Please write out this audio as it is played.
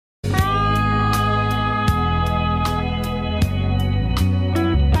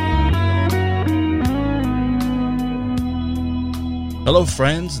Hello,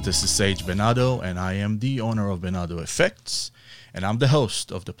 friends. This is Sage Benado, and I am the owner of Benado Effects, and I'm the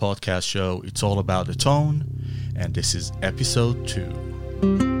host of the podcast show It's All About the Tone, and this is episode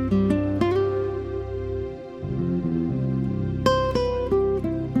 2.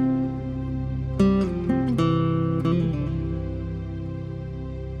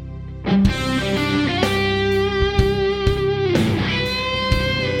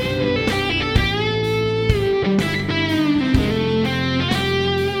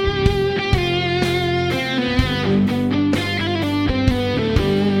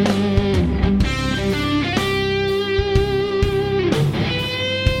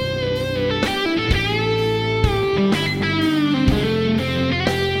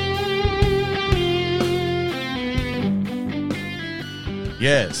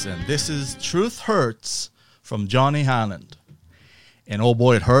 Yes, and this is Truth Hurts from Johnny Holland. And oh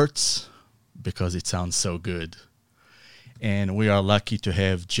boy, it hurts because it sounds so good. And we are lucky to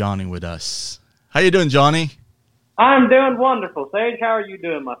have Johnny with us. How you doing, Johnny? I'm doing wonderful. Sage, how are you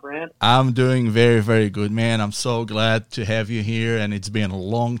doing, my friend? I'm doing very, very good, man. I'm so glad to have you here, and it's been a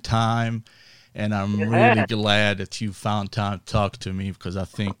long time. And I'm really glad that you found time to talk to me because I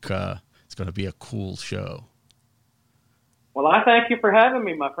think it's going to be a cool show. Well, I thank you for having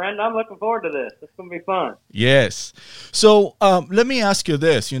me, my friend. I'm looking forward to this. It's going to be fun. Yes. So let me ask you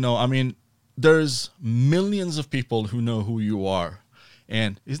this. There's millions of people who know who you are.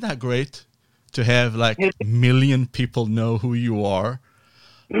 And isn't that great to have like a million people know who you are?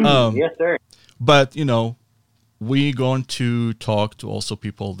 Yes, sir. But, we're going to talk to also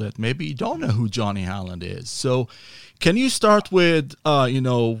people that maybe don't know who Johnny Holland is. So can you start with,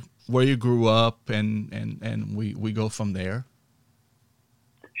 where you grew up and we go from there?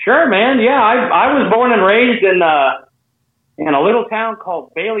 Sure, man. Yeah, I was born and raised in a little town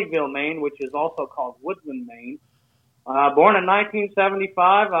called Baileyville, Maine, which is also called Woodland, Maine. Born in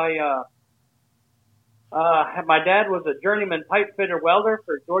 1975, my dad was a journeyman pipe fitter welder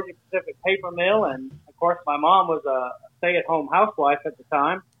for Georgia Pacific Paper Mill, and of course my mom was a stay-at-home housewife at the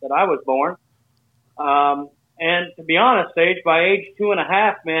time that I was born. And to be honest, Sage, by age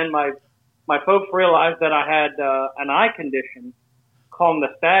 2.5, man, my folks realized that I had an eye condition called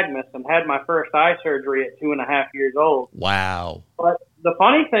nystagmus and had my first eye surgery at 2.5 years old. Wow. But the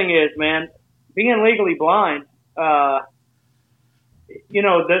funny thing is, man, being legally blind, the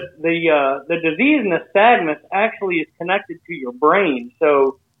disease nystagmus actually is connected to your brain.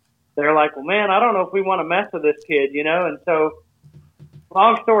 So they're like, well, man, I don't know if we want to mess with this kid, and so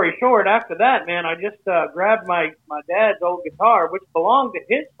long story short, after that, man, I just grabbed my dad's old guitar, which belonged to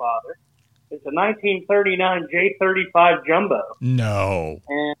his father. It's a 1939 J35 Jumbo. No.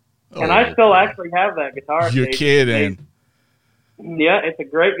 And I still actually have that guitar. You're kidding. Yeah, it's a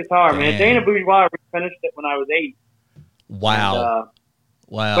great guitar, man. Dana Bourgeois finished it when I was 8. Wow.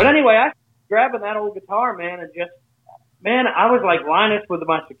 Wow. But anyway, I grabbing that old guitar, man, and just, man, I was like Linus with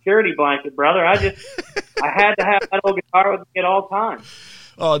my security blanket, brother. I had to have that old guitar with me at all times.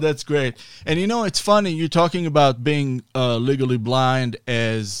 Oh, that's great. And it's funny, you're talking about being legally blind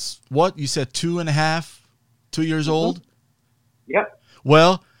as what? You said 2.5, 2 years old? Yep.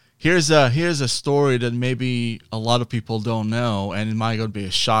 Well, here's a story that maybe a lot of people don't know, and it might going to be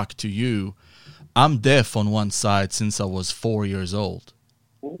a shock to you. I'm deaf on one side since I was 4 years old.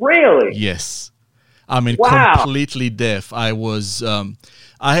 Really? Yes. I mean, wow. Completely deaf. I was, I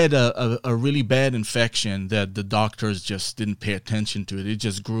had a really bad infection that the doctors just didn't pay attention to it. It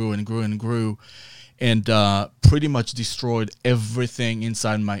just grew and grew and grew and pretty much destroyed everything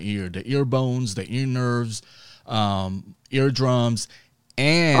inside my ear, the ear bones, the ear nerves, eardrums,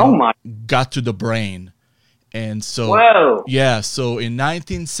 and got to the brain. And so, yeah, so in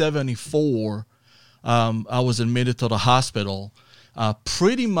 1974, I was admitted to the hospital.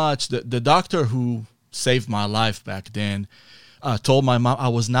 Pretty much the doctor who saved my life back then told my mom I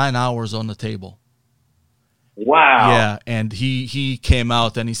was 9 hours on the table. Wow. Yeah, and he came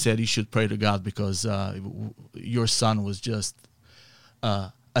out and he said you should pray to God because your son was just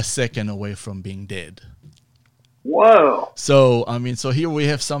a second away from being dead. Whoa. So, so here we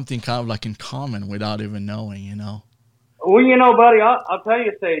have something kind of like in common without even knowing, Well, buddy, I'll tell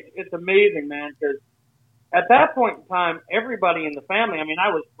you, Sage, it's amazing, man, because at that point in time, everybody in the family, when I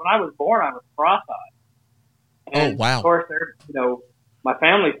was born, I was cross-eyed. And, oh, wow. Of course, my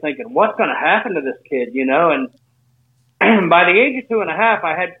family's thinking, what's going to happen to this kid, and by the age of 2.5,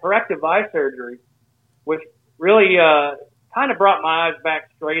 I had corrective eye surgery, which really kind of brought my eyes back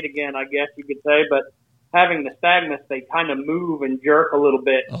straight again, I guess you could say, but having nystagmus, they kind of move and jerk a little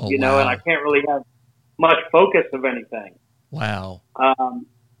bit, wow. And I can't really have much focus of anything. Wow.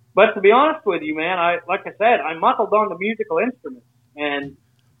 But to be honest with you, man, like I said, I muscled on the musical instruments and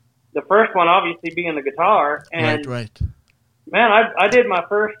the first one obviously being the guitar. And Right. man, I did my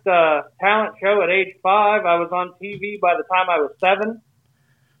first talent show at age 5. I was on TV by the time I was 7.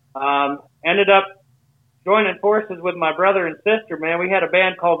 Ended up joining forces with my brother and sister. Man, we had a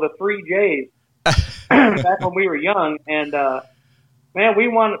band called the Three J's back when we were young, and man, we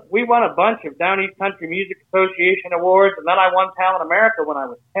won a bunch of Down East Country Music Association awards, and then I won Talent America when I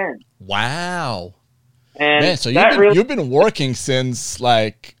was 10. Wow. And Man, so you've been working since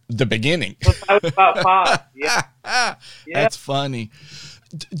like the beginning. Since I was about 5. Yeah. That's funny.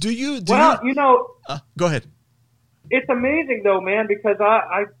 Do you? You know, go ahead. it's amazing though, man, because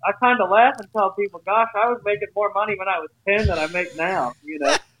I kind of laugh and tell people, gosh, I was making more money when I was 10 than I make now, you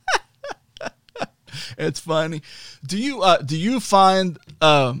know. It's funny. Do you find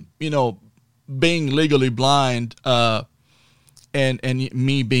being legally blind and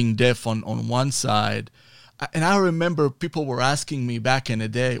me being deaf on one side, and I remember people were asking me back in the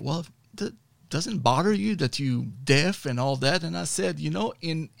day, well, doesn't bother you that you deaf and all that? And I said,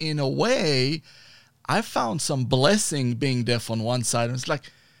 in a way, I found some blessing being deaf on one side. And it's like,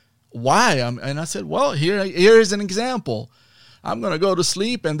 why? And I said, well, here is an example. I'm gonna go to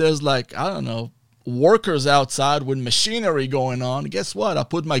sleep and there's like, I don't know, workers outside with machinery going on. Guess what? I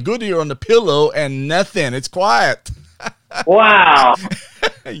put my good ear on the pillow and nothing. It's quiet. Wow.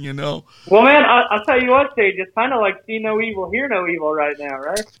 Well, man, I'll tell you what, Sage, it's kind of like see no evil, hear no evil right now,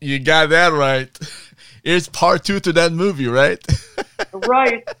 right? You got that right. It's part 2 to that movie, right?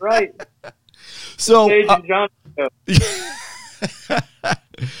 Right. So, Sage and John.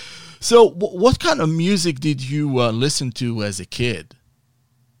 So what kind of music did you listen to as a kid?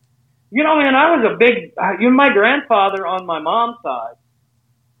 Man, I was a big, my grandfather on my mom's side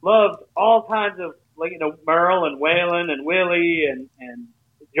loved all kinds of, Merle and Waylon and Willie and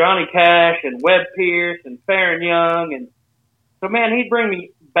Johnny Cash and Webb Pierce and Farron Young. And so, man, he'd bring me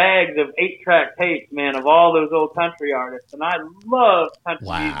bags of 8-track tapes, man, of all those old country artists. And I love country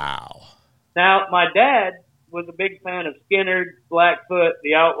music. Wow. Now, my dad was a big fan of Skynyrd, Blackfoot,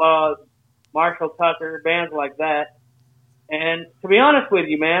 The Outlaws, Marshall Tucker, bands like that. And to be honest with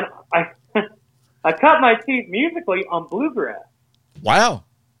you, man, I cut my teeth musically on bluegrass. Wow.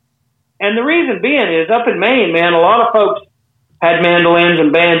 And the reason being is up in Maine, man, a lot of folks had mandolins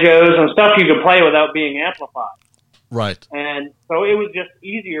and banjos and stuff you could play without being amplified. Right. And so it was just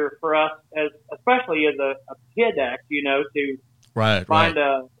easier for us, especially as a kid act, to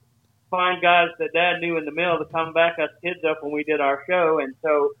find guys that Dad knew in the mill to come back us kids up when we did our show. And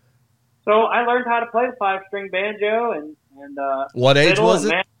so I learned how to play the 5-string banjo and what age was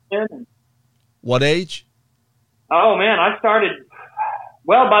it? What age? Oh man, I started.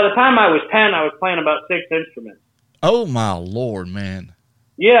 Well, by the time I was 10, I was playing about 6 instruments. Oh my Lord, man!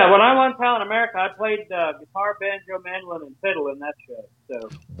 Yeah, when I won Talent America, I played guitar, banjo, mandolin, and fiddle in that show. So.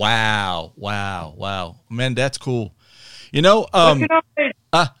 Wow, man, that's cool. But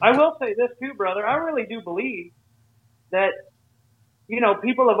I will say this too, brother. I really do believe that.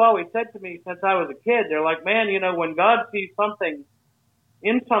 People have always said to me since I was a kid, they're like, man, when God sees something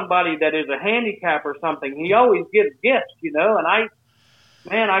in somebody that is a handicap or something, he always gives gifts,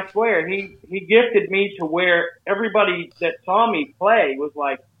 and I swear, he gifted me to where everybody that saw me play was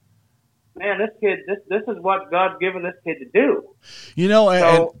like, man, this kid, this is what God's given this kid to do.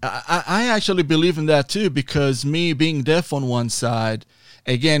 And I actually believe in that too, because me being deaf on one side,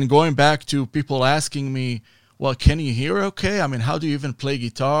 again, going back to people asking me, well, can you hear okay? I mean, how do you even play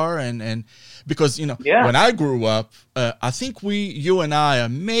guitar? And because, when I grew up, I think you and I are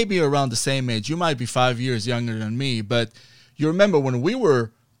maybe around the same age. You might be 5 years younger than me, but you remember when we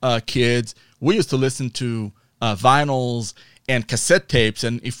were kids, we used to listen to vinyls and cassette tapes.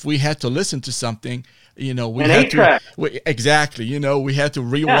 And if we had to listen to something, we had to, we had to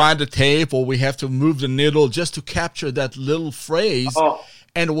rewind the tape, or we have to move the needle just to capture that little phrase. Oh.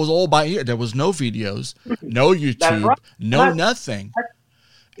 And it was all by ear. There was no videos, no YouTube, nothing.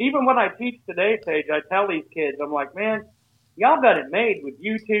 Even when I teach today, Sage, I tell these kids, I'm like, man, y'all got it made with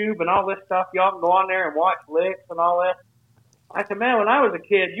YouTube and all this stuff. Y'all can go on there and watch licks and all that. I said, man, when I was a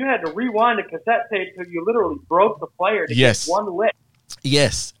kid, you had to rewind a cassette tape till you literally broke the player to get one lick.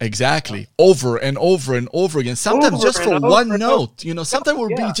 Yes, exactly. Over and over and over again. Sometimes just for one note. Sometimes it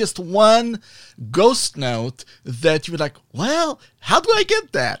would be just one ghost note that you're like, well, how do I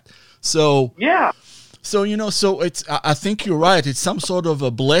get that? So So it's. I think you're right. It's some sort of a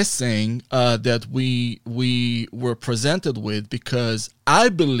blessing that we were presented with, because I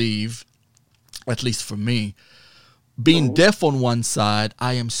believe, at least for me, being deaf on one side,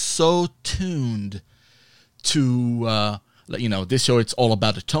 I am so tuned to this show, it's all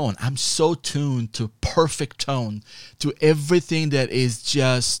about the tone. I'm so tuned to perfect tone, to everything that is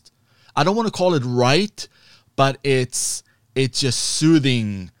just, I don't want to call it right, but it's just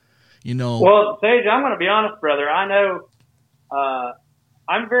soothing, Well, Sage, I'm going to be honest, brother. I know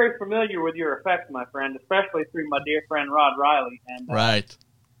I'm very familiar with your effects, my friend, especially through my dear friend Rod Riley. And Right.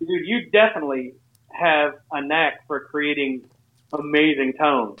 Dude, you definitely have a knack for creating amazing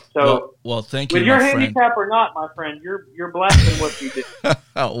tones. So, well, thank you, with your my friend. handicap or not, my friend, you're blessed in what you do.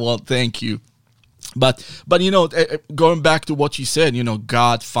 Well, thank you. But going back to what you said,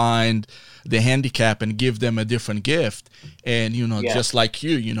 God find the handicap and give them a different gift. And, Yes. just like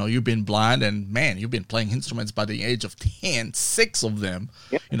you've been blind, and man, you've been playing instruments by the age of 10, 6 of them.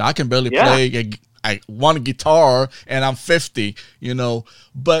 Yeah. I can barely Yeah. play one guitar and I'm 50,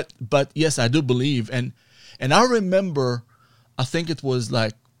 but yes, I do believe. And I remember, I think it was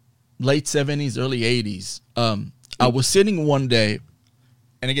like late 70s, early 80s. I was sitting one day,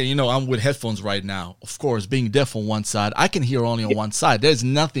 and again, I'm with headphones right now. Of course, being deaf on one side, I can hear only on one side. There's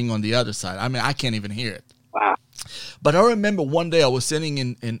nothing on the other side. I mean, I can't even hear it. Wow. But I remember one day I was sitting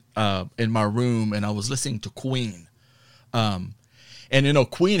in my room and I was listening to Queen. And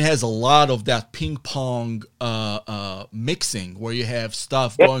Queen has a lot of that ping pong mixing where you have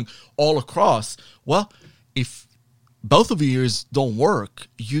stuff going all across. Well, if both of your ears don't work,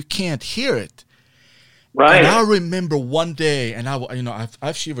 you can't hear it. Right. And I remember one day, and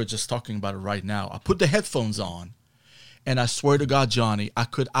I've shivered just talking about it right now. I put the headphones on, and I swear to God, Johnny, I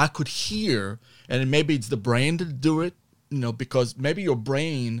could hear, and maybe it's the brain to do it, because maybe your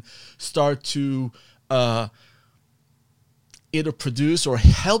brain start to either produce or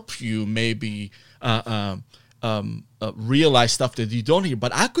help you maybe realize stuff that you don't hear.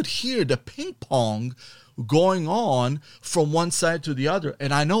 But I could hear the ping pong going on from one side to the other,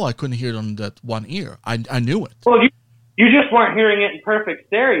 and I know I couldn't hear it on that one ear. I knew it. Well, you just weren't hearing it in perfect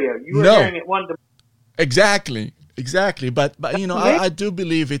stereo. You were hearing it one. Exactly. But I do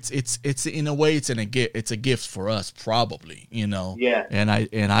believe it's in a way it's a gift for us, probably. Yeah. And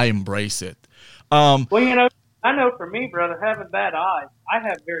I embrace it. Well, I know for me, brother, having bad eyes, I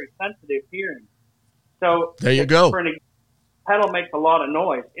have very sensitive hearing. So there you go. For an pedal makes a lot of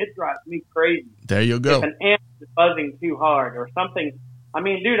noise. It drives me crazy. There you go. If an amp is buzzing too hard or something. I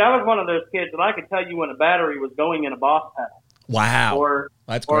mean, dude, I was one of those kids that I could tell you when a battery was going in a Boss pedal. Wow.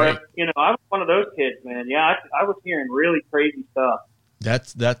 That's great. I was one of those kids, man. Yeah, I was hearing really crazy stuff.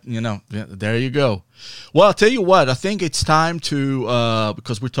 There you go. Well, I'll tell you what, I think it's time to,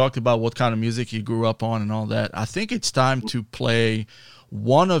 because we talked about what kind of music you grew up on and all that, I think it's time to play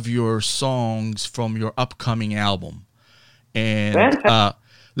one of your songs from your upcoming album. And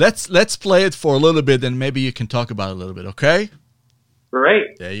let's play it for a little bit, and maybe you can talk about it a little bit, okay?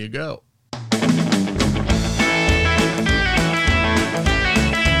 Great. There you go.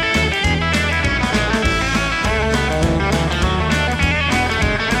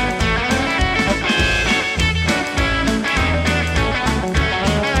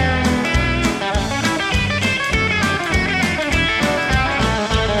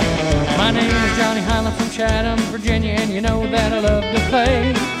 My name is Johnny Highland from Chatham, Virginia, and you know that I love to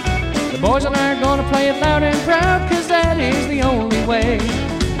play. The boys and I are gonna play it loud and proud, 'cause that is the only way.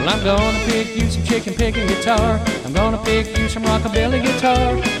 Well, I'm gonna pick you some chicken picking guitar. I'm gonna pick you some rockabilly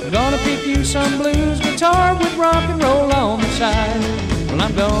guitar. I'm gonna pick you some blues guitar with rock and roll on the side. Well,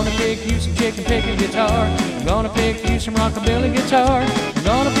 I'm gonna pick you some chicken picking guitar. I'm gonna pick you some rockabilly guitar. I'm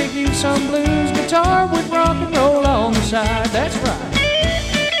gonna pick you some blues guitar with rock and roll on the side. That's right.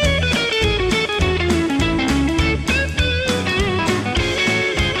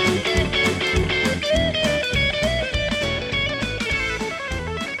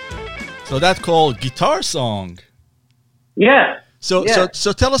 So that's called Guitar Song. Yeah. So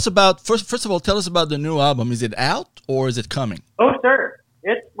tell us about first of all, tell us about the new album. Is it out or is it coming? Oh, sir.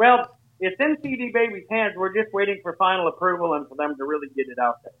 It's in CD Baby's hands. We're just waiting for final approval and for them to really get it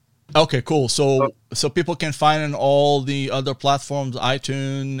out there. Okay, cool. So people can find it on all the other platforms,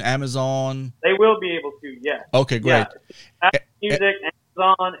 iTunes, Amazon. They will be able to, yes. Okay, great. Yeah. Apple Music,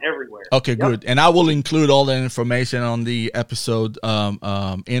 Amazon, everywhere. Okay, good. And I will include all that information on the episode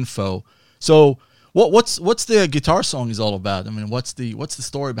info. So what's the Guitar Song is all about? I mean, what's the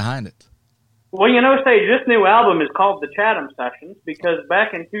story behind it? Well, Sage, this new album is called The Chatham Sessions because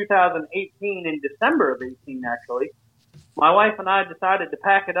back in 2018, in December of 18 actually, my wife and I decided to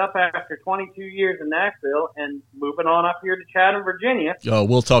pack it up after 22 years in Nashville and moving on up here to Chatham, Virginia. Oh,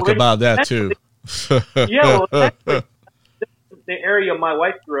 we'll talk about that too. Yeah, well, this is the area my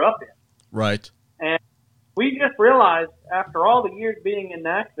wife grew up in. Right. And we just realized after all the years being in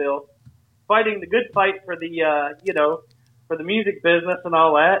Nashville, fighting the good fight for the, for the music business and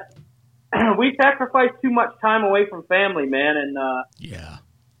all that, we sacrifice too much time away from family, man. And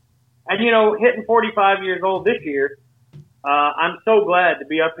hitting 45 years old this year, I'm so glad to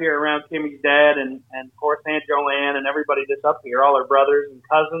be up here around Kimmy's dad and of course Aunt Joanne and everybody that's up here, all our brothers and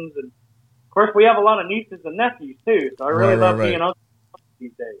cousins, and of course we have a lot of nieces and nephews too. So I really love being uncle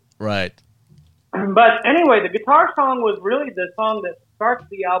these days. Right. But anyway, the guitar song was really the song that starts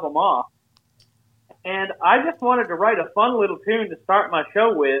the album off. And I just wanted to write a fun little tune to start my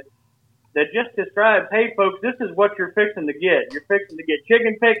show with that just describes, hey, folks, this is what you're fixing to get. You're fixing to get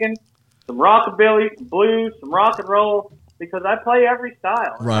chicken picking, some rockabilly, some blues, some rock and roll, because I play every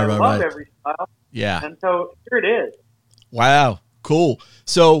style. I love every style. Yeah. And so here it is. Wow. Cool.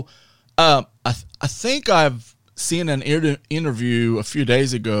 So I think I've seen an interview a few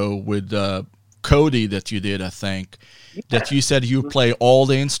days ago with Cody that you did, I think, that you said you play all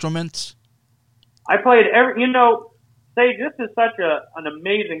the instruments. I played Sage, this is such an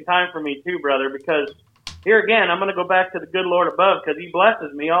amazing time for me too, brother, because here again, I'm going to go back to the good Lord above because he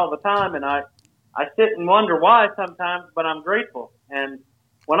blesses me all the time, and I sit and wonder why sometimes, but I'm grateful. And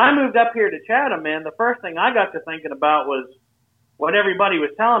when I moved up here to Chatham, man, the first thing I got to thinking about was what everybody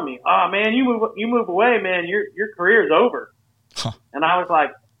was telling me. Oh, man, you move away, man, your career's over. Huh. And I was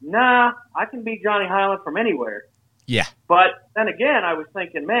like, nah, I can beat Johnny Highland from anywhere. Yeah. But then again, I was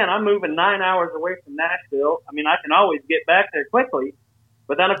thinking, man, I'm moving 9 hours away from Nashville. I mean, I can always get back there quickly.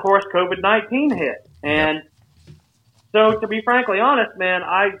 But then, of course, COVID-19 hit. And so to be frankly honest, man,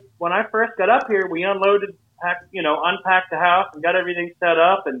 when I first got up here, we unpacked the house and got everything set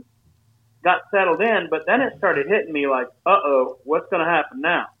up and got settled in. But then it started hitting me like, uh-oh, what's going to happen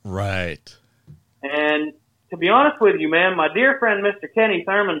now? Right. And to be honest with you, man, my dear friend, Mr. Kenny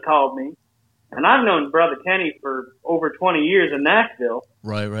Thurman, called me. And I've known Brother Kenny for over 20 years in Nashville.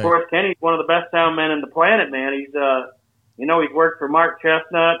 Right. Of course, Kenny's one of the best sound men in the planet, man. He's, he's worked for Mark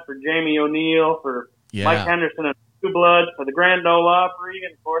Chestnut, for Jamie O'Neill, for Mike Henderson and Two Bloods, for the Grand Ole Opry,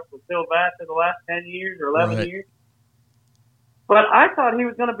 and of course with Phil Bassett the last 10 years or 11 years. But I thought he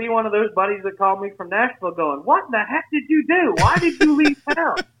was going to be one of those buddies that called me from Nashville going, what the heck did you do? Why did you leave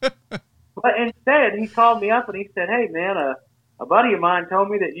town? But instead, he called me up and he said, hey, man, a buddy of mine told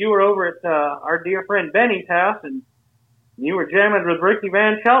me that you were over at our dear friend Benny's house and you were jamming with Ricky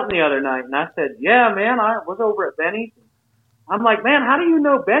Van Shelton the other night. And I said, yeah, man, I was over at Benny's. I'm like, man, how do you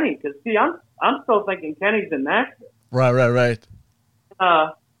know Benny? Because, see, I'm still thinking Kenny's in Nashville. Right.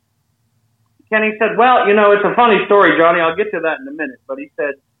 Kenny said, well, it's a funny story, Johnny. I'll get to that in a minute. But he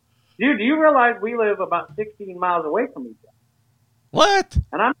said, dude, do you realize we live about 16 miles away from each other? What?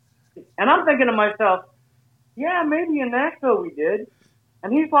 And I'm thinking to myself, yeah, maybe in Nashville we did.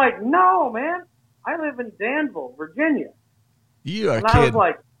 And he's like, no, man, I live in Danville, Virginia. You are kidding. And I was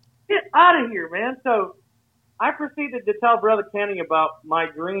like, get out of here, man. So I proceeded to tell Brother Kenny about my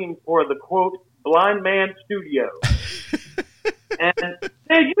dream for the, quote, blind man studio. And,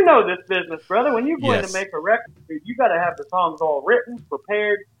 hey, you know this business, brother. When you're going to make a record, you got to have the songs all written,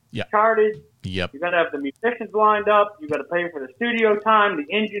 prepared, charted. Yep. You got to have the musicians lined up. You got to pay for the studio time,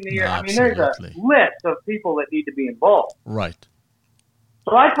 the engineer. Absolutely. I mean, there's a list of people that need to be involved. Right.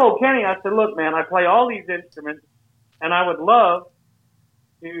 So I told Kenny, I said, look, man, I play all these instruments, and I would love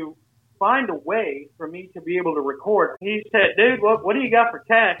to find a way for me to be able to record. He said, dude, what do you got for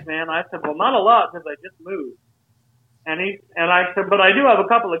cash, man? I said, well, not a lot because I just moved. And I said, but I do have a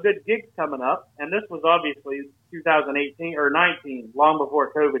couple of good gigs coming up. And this was obviously 2018 or 19, long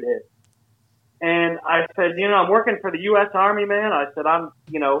before COVID hit. And I said, I'm working for the U.S. Army, man. I said, I'm,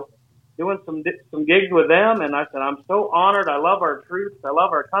 doing some gigs with them. And I said, I'm so honored. I love our troops. I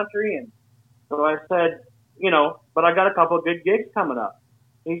love our country. And so I said, but I got a couple of good gigs coming up.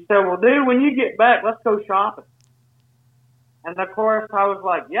 He said, well, dude, when you get back, let's go shopping. And of course, I was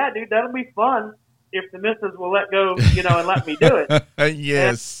like, yeah, dude, that'll be fun if the missus will let go, and let me do it.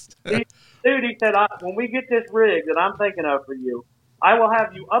 Yes. He said, when we get this rig that I'm thinking of for you, I will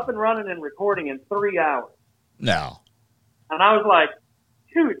have you up and running and recording in 3 hours. No. And I was like,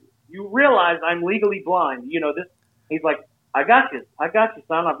 dude, you realize I'm legally blind. He's like, I got you,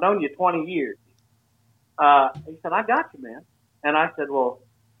 son. I've known you 20 years. He said, I got you, man. And I said,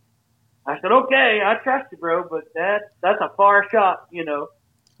 okay, I trust you, bro, but that's a far shot,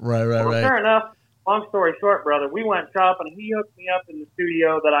 Right. Sure enough, long story short, brother, we went shopping, and he hooked me up in the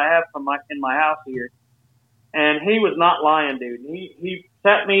studio that I have in my house here. And he was not lying, dude. He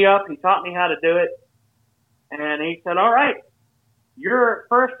set me up. He taught me how to do it. And he said, all right, your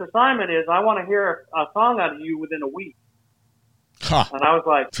first assignment is I want to hear a song out of you within a week. Huh. And I was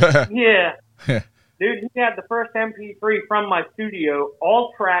like, yeah. Dude, he had the first MP3 from my studio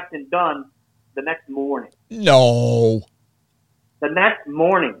all tracked and done the next morning. No. the next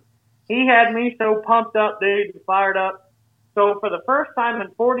morning. He had me so pumped up, dude, and fired up. So for the first time in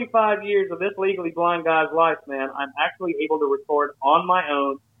 45 years of this Legally Blind guy's life, man, I'm actually able to record on my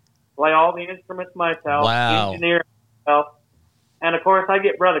own, play all the instruments myself, engineer myself. And, of course, I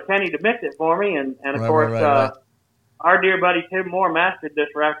get Brother Kenny to mix it for me. And of course, our dear buddy Tim Moore mastered this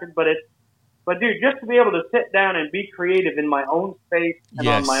record. But, dude, just to be able to sit down and be creative in my own space and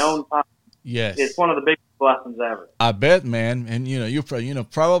on my own time is one of the biggest blessings ever. I bet, man. And, you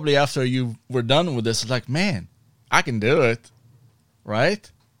probably after you were done with this, it's like, man, I can do it,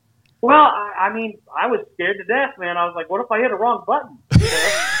 right? Well, I mean, I was scared to death, man. I was like, what if I hit a wrong button?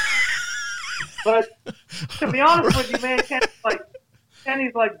 But to be honest with you, man,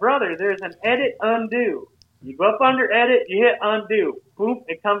 Kenny's like, brother, there's an edit undo. You go up under edit, you hit undo. Boom,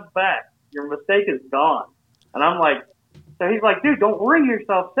 it comes back. Your mistake is gone. And I'm like, so he's like, dude, don't worry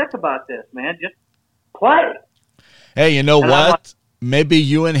yourself sick about this, man. Just play. Hey, you know what? Like, maybe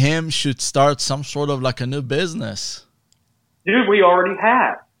you and him should start some sort of like a new business. Dude, we already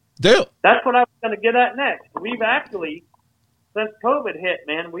have. Dude. That's what I was going to get at next. We've actually, since COVID hit,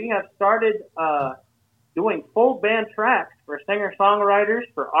 man, we have started doing full band tracks for singer-songwriters,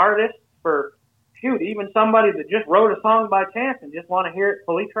 for artists, for, even somebody that just wrote a song by chance and just want to hear it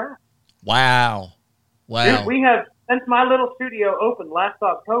fully tracked. Wow. Dude, we have, since my little studio opened last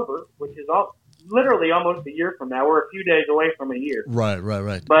October, which is literally almost a year from now. We're a few days away from a year. Right.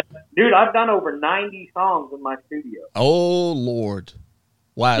 But, dude, I've done over 90 songs in my studio. Oh, Lord.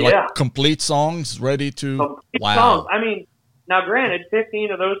 Wow. Yeah. Like complete songs ready to... Complete songs. I mean, now, granted,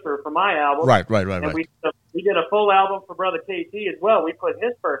 15 of those are for my album. Right. And we did a full album for Brother KT as well. We put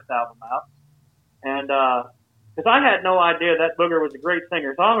his first album out. And, because I had no idea that Booger was a great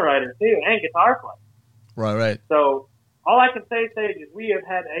singer-songwriter, too, and guitar player. Right. So, all I can say, Sage, is we have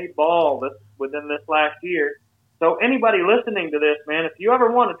had a ball within this last year. So, anybody listening to this, man, if you ever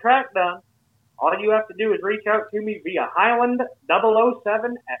want a track done, all you have to do is reach out to me via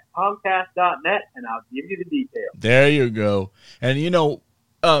Highland007@Comcast.net, and I'll give you the details. There you go. And,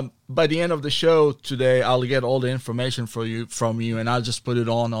 by the end of the show today, I'll get all the information from you, and I'll just put it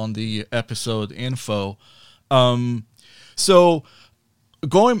on the episode info. So,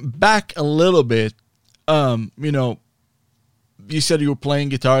 going back a little bit, you said you were playing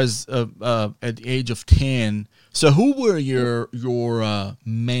guitars at the age of 10. So who were your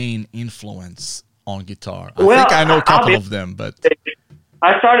main influence on guitar? I think I know a couple of them, but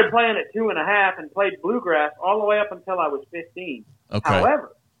I started playing at 2.5 and played bluegrass all the way up until I was 15. Okay.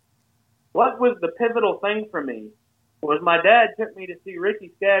 However, what was the pivotal thing for me was my dad took me to see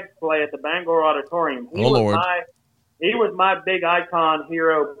Ricky Skaggs play at the Bangor Auditorium. He was my big icon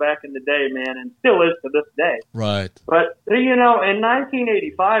hero back in the day, man, and still is to this day. Right. But, in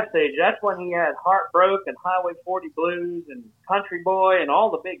 1985, Sage, that's when he had Heartbroken and Highway 40 Blues and Country Boy and all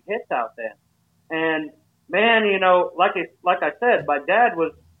the big hits out there. And, man, like I said, my dad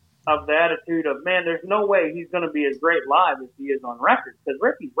was of the attitude of, man, there's no way he's going to be as great live as he is on record, because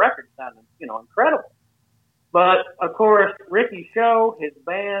Ricky's records sounded, incredible. But, of course, Ricky's show, his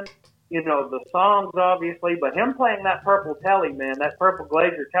band, the songs, obviously, but him playing that purple telly, man, that purple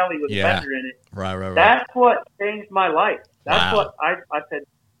Glacier telly with a Fender in it. Right. That's what changed my life. That's what I said,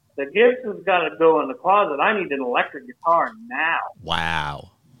 the Gibson's got to go in the closet. I need an electric guitar now.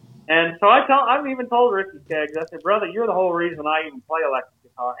 Wow. And so I've even told Ricky Skaggs, I said, brother, you're the whole reason I even play electric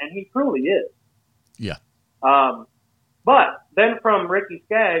guitar. And he truly is. Yeah. But then from Ricky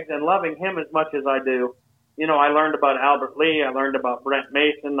Skaggs and loving him as much as I do, I learned about Albert Lee. I learned about Brent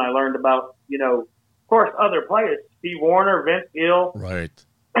Mason. I learned about, of course, other players, Steve Warner, Vince Gill. Right.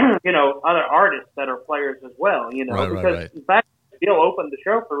 Other artists that are players as well, because in fact, Gill opened the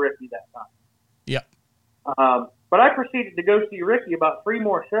show for Ricky that time. Yeah. But I proceeded to go see Ricky about 3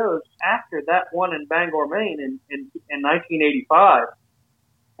 more shows after that one in Bangor, Maine in 1985.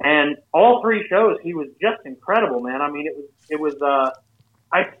 And all 3 shows, he was just incredible, man. I mean, it was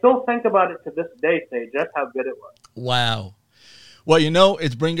I still think about it to this day, Sage. That's how good it was. Wow. Well,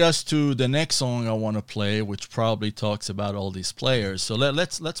 it brings us to the next song I want to play, which probably talks about all these players. So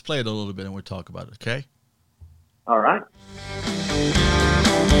let's play it a little bit and we'll talk about it, okay? All right.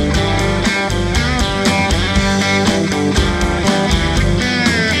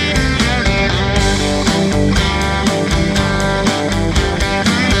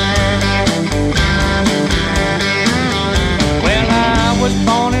 Was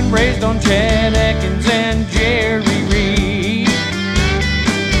born and raised on Chet Atkins and Jerry Reed,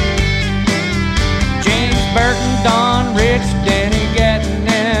 James Burton, Don Rich, Danny Gatton,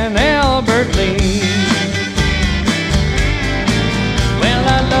 and Albert Lee. Well,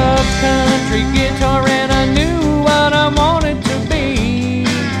 I loved country guitar and I knew what I wanted to be.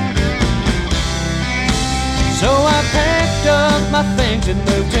 Orleans and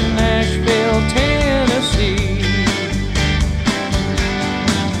moved to Nashville, Tennessee,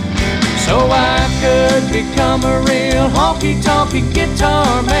 so I could become a real honky-tonky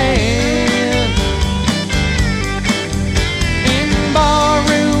guitar man. In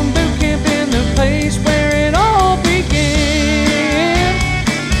barroom boot camp, in the place where it all began.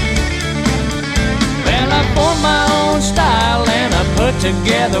 Well, I formed my own style and I put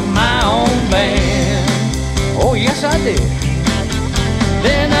together my own band. Oh, yes, I did.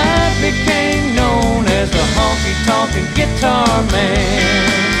 Then I became known as the honky-tonk guitar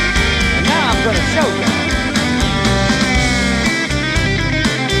man. And now I'm gonna show you.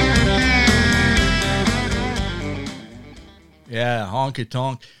 Yeah, honky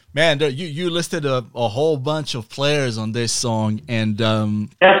tonk. Man, you listed a whole bunch of players on this song, and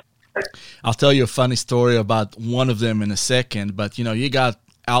I'll tell you a funny story about one of them in a second. But you got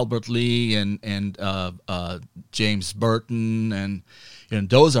Albert Lee and James Burton, and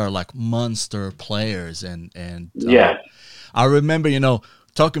those are like monster players. And I remember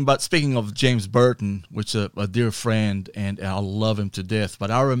speaking of James Burton, which is a dear friend, and I love him to death. But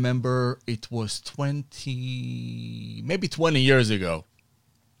I remember it was maybe 20 years ago.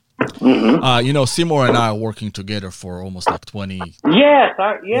 Mm-hmm. Seymour and I are working together for almost like 20. Yes,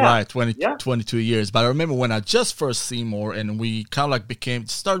 Right, 22 years. But I remember when I just first Seymour, and we kind of like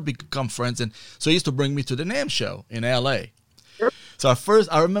started to become friends. And so he used to bring me to the NAMM show in L.A. So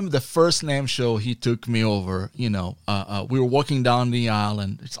I remember the first NAMM show he took me over. We were walking down the aisle,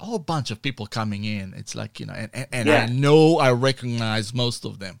 and it's all a bunch of people coming in. It's like, I recognize most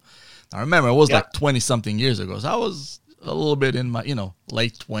of them. I remember it was like 20 something years ago. So I was a little bit in my,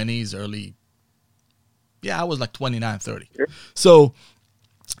 late 20s, I was like 29, 30. Sure. So,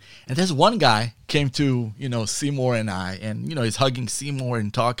 and there's one guy came to, Seymour and I, and, he's hugging Seymour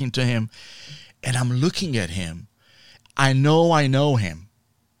and talking to him. And I'm looking at him. I know him,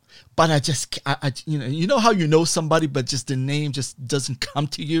 but I just, how you know somebody, but just the name just doesn't come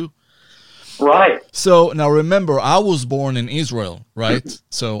to you. Right. So now remember, I was born in Israel, right?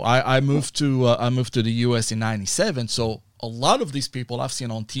 So I moved to the U.S. in '97. So a lot of these people I've seen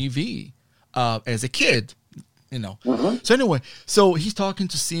on TV as a kid, Mm-hmm. So anyway, so he's talking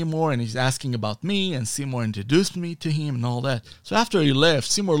to Seymour and he's asking about me, and Seymour introduced me to him and all that. So after he left,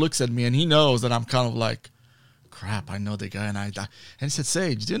 Seymour looks at me and he knows that I'm kind of like, crap, I know the guy. And he said,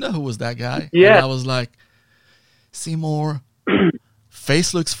 Sage, do you know who was that guy? Yeah. And I was like, Seymour,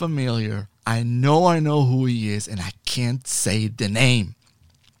 face looks familiar. I know who he is, and I can't say the name.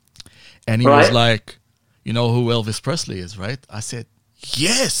 And he was like, you know who Elvis Presley is, right? I said,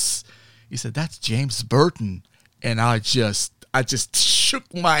 yes. He said, that's James Burton. And I just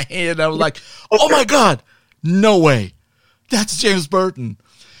shook my head. I was like, oh my God, no way. That's James Burton.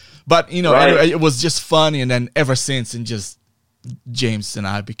 But, anyway, it was just funny. And then ever since, and just James and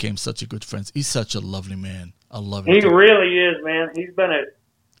I became such a good friends. He's such a lovely man. I love him. He really is, man. He's been a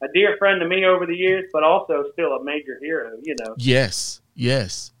dear friend to me over the years, but also still a major hero, Yes.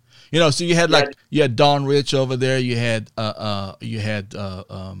 So you had you had Don Rich over there. You had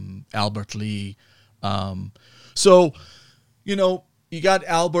Albert Lee. So, you got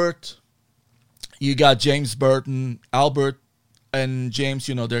Albert, you got James Burton. Albert and James,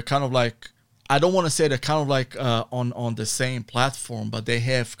 they're kind of like, I don't want to say they're kind of like on the same platform, but they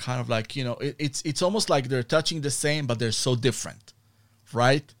have kind of like, it's almost like they're touching the same, but they're so different,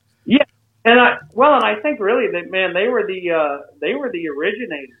 right? Yeah, and I think really that, man, they were the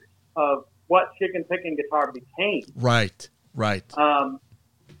originators of what chicken picking guitar became. Right.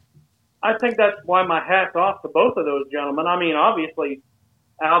 I think that's why my hat's off to both of those gentlemen. I mean, obviously,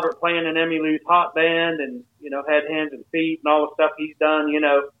 Albert playing in Emmylou's Hot Band and, Head, Hands, and Feet and all the stuff he's done, And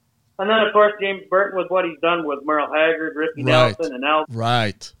then, of course, James Burton with what he's done with Merle Haggard, Ricky Nelson, and Al.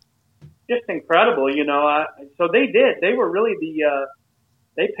 Right. Just incredible, So they did. They were really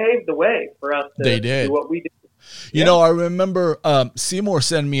they paved the way for us to do what we did. I remember Seymour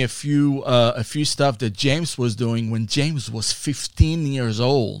sent me a few stuff that James was doing when James was 15 years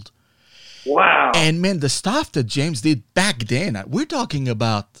old. Wow. And, man, the stuff that James did back then, we're talking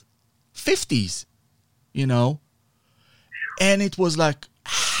about 50s, And it was like,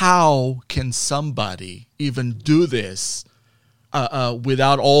 how can somebody even do this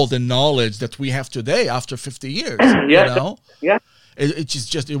without all the knowledge that we have today after 50 years, Yeah.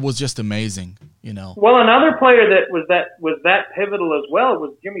 It was just amazing, Well, another player that was that pivotal as well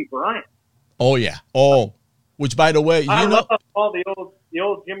was Jimmy Bryant. Oh, yeah. Oh, which, by the way, I love all the old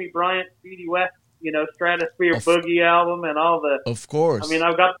Jimmy Bryant, Speedy West, Stratosphere Boogie album and all the. Of course. I mean,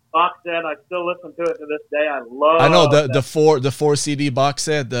 I've got the box set. I still listen to it to this day. I love. I know the four CD box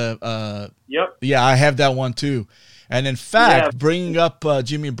set. Yep. Yeah, I have that one too. And in fact, bringing up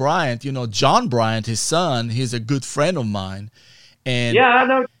Jimmy Bryant, John Bryant, his son, he's a good friend of mine. And I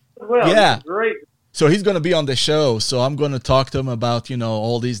know well. Yeah. He's great. So he's going to be on the show. So I'm going to talk to him about,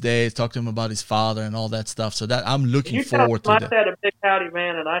 all these days, talk to him about his father and all that stuff. So that I'm looking forward to that. My dad a big howdy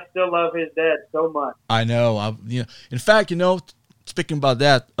man, and I still love his dad so much. I know. In fact, speaking about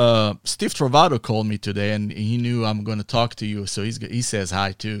that, Steve Trovato called me today, and he knew I'm going to talk to you. So he says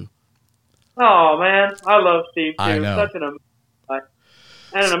hi too. Oh man, I love Steve too. I know. Such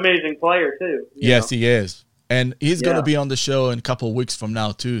an amazing player too. Yes, he is. And he's going to be on the show in a couple of weeks from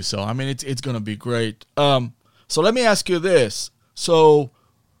now, too. So, I mean, it's going to be great. So, let me ask you this. So,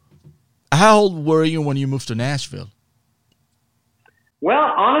 how old were you when you moved to Nashville? Well,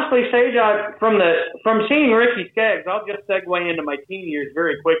 honestly, Sage, from seeing Ricky Skaggs, I'll just segue into my teen years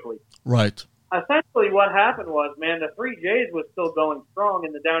very quickly. Right. Essentially, what happened was, man, the Three J's was still going strong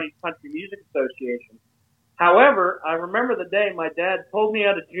in the Down East Country Music Association. However, I remember the day my dad pulled me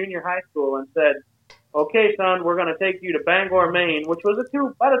out of junior high school and said, "Okay, son, we're going to take you to Bangor, Maine," which was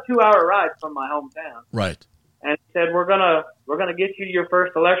about a 2-hour ride from my hometown. Right. And he said, "We're gonna get you your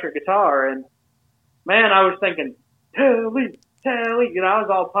first electric guitar." And man, I was thinking, Telly, I was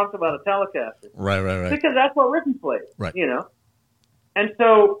all pumped about a Telecaster. Right. Because that's what Ricky played. Right. And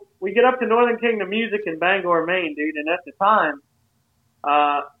so we get up to Northern Kingdom Music in Bangor, Maine, dude. And at the time,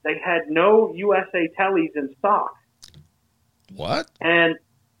 they had no USA Tellys in stock. What? And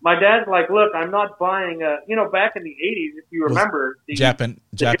my dad's like, "Look, I'm not buying back in the 80s, if you remember, the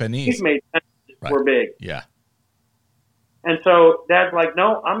Japanese made were big." Yeah. And so dad's like,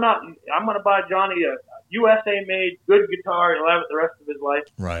 "No, I'm not. I'm going to buy Johnny a USA made good guitar. He'll have it the rest of his life."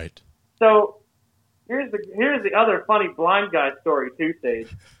 Right. So here's the other funny blind guy story too,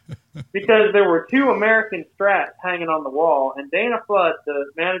 Sage. Because there were 2 American Strats hanging on the wall, and Dana Flood,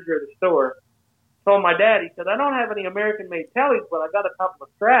 the manager of the store, told my dad, he said, "I don't have any American-made Tellys, but I got a couple of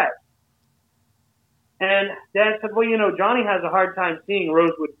Strats." And Dad said, "Well, Johnny has a hard time seeing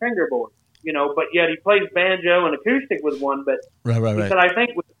rosewood fingerboards, but yet he plays banjo and acoustic with one." But he said, "I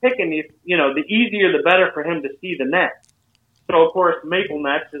think with picking, the easier the better for him to see the neck." So, of course, maple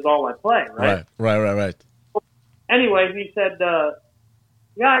necks is all I play, right? Right. Anyway, he said,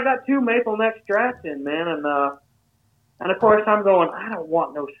 "I got 2 maple neck Strats in, man." And of course, I'm going, "I don't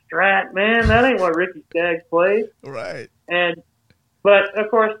want no Strat, man. That ain't what Ricky Skaggs plays." Right. But of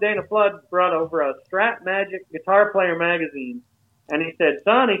course, Dana Flood brought over a Strat Magic Guitar Player magazine, and he said,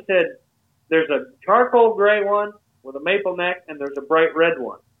 "Son," he said, "there's a charcoal gray one with a maple neck, and there's a bright red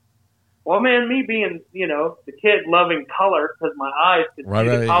one." Well, man, me being, the kid loving color, because my eyes could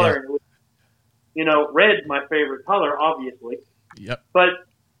see the color, and it was, red's my favorite color, obviously. Yep. But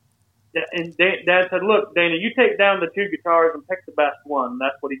and Dad said, "Look, Dana, you take down the 2 guitars and pick the best one.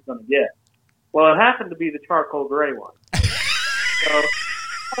 That's what he's going to get." Well, it happened to be the charcoal gray one. So I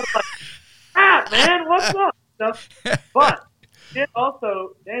was like, man, what's up? But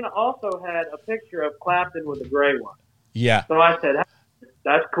Dana also had a picture of Clapton with a gray one. Yeah. So I said,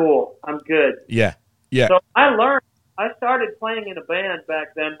 "That's cool. I'm good." Yeah. So I started playing in a band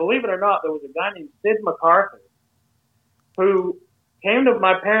back then. Believe it or not, there was a guy named Sid MacArthur who came to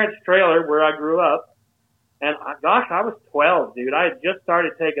my parents' trailer where I grew up, and I was 12, dude. I had just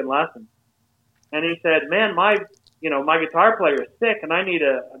started taking lessons. And he said, "Man, my guitar player is sick, and I need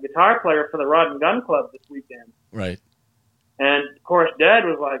a guitar player for the Rod and Gun Club this weekend." Right. And of course, Dad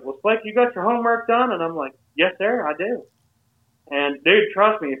was like, "Well, Slick, you got your homework done?" And I'm like, "Yes, sir, I do." And dude,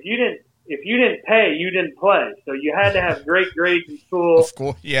 trust me, if you didn't pay, you didn't play. So you had to have great grades in school. Of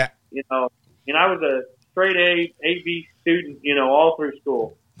course, yeah. I was a straight A/B student, all through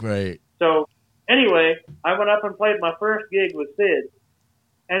school. Great. So anyway, I went up and played my first gig with Sid.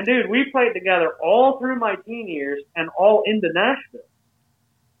 And dude, we played together all through my teen years and all into Nashville.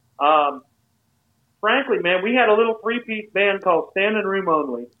 Frankly, man, we had a little 3-piece band called Standing Room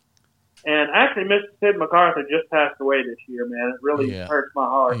Only. And actually, Mr. Sid MacArthur just passed away this year, man. It really hurts my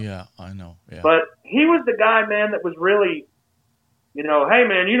heart. Yeah, I know. Yeah. But he was the guy, man, that was really, "Hey,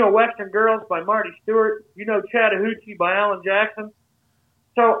 man, Western Girls by Marty Stewart? Chattahoochee by Alan Jackson?"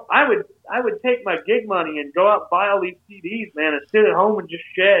 So I would take my gig money and go out and buy all these CDs, man, and sit at home and just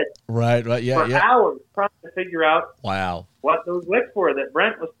shed right, yeah, for hours trying to figure out wow what those licks were that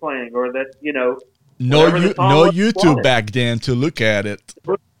Brent was playing, or that no YouTube back then to look at it.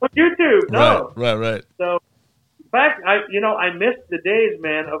 YouTube, no. Right. So in fact, I missed the days,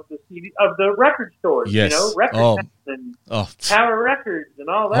 man, of the CD of the record stores. Yes. Record and Tower Records and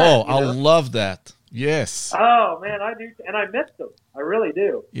all that. Oh, I love that. Yes. Oh man, I do, and I missed them. I really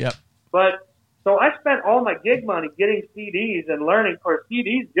do. Yep. But so I spent all my gig money getting CDs and learning. Of course,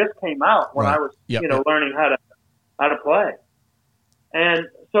 CDs just came out when I was, learning how how to play. And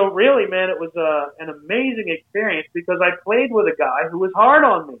so really, man, it was an amazing experience because I played with a guy who was hard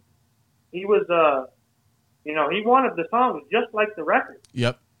on me. He was, he wanted the songs just like the record.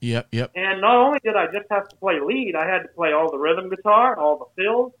 Yep. And not only did I just have to play lead, I had to play all the rhythm guitar, all the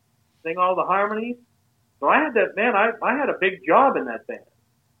fills, sing all the harmonies. So I had I had a big job in that band.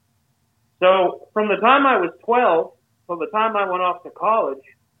 So from the time I was 12 till the time I went off to college,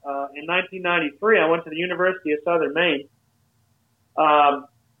 in 1993, I went to the University of Southern Maine.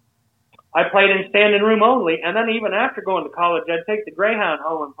 I played in standing room only, and then even after going to college, I'd take the Greyhound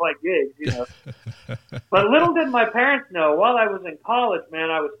home and play gigs, But little did my parents know, while I was in college, man,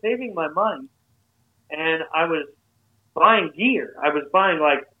 I was saving my money, and I was buying gear. I was buying,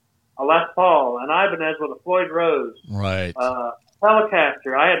 like, a Les Paul, an Ibanez with a Floyd Rose, right,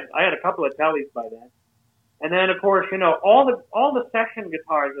 Telecaster. I had a couple of Tellies by then. And then, of course, all the session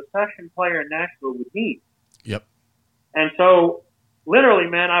guitars a session player in Nashville would need. Yep. And so, literally,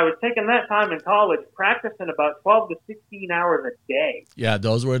 man, I was taking that time in college practicing about 12 to 16 hours a day. Yeah,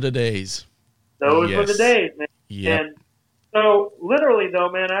 those were the days. Those were the days, man. Yep. And so, literally,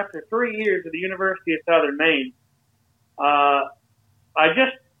 though, man, after 3 years at the University of Southern Maine, I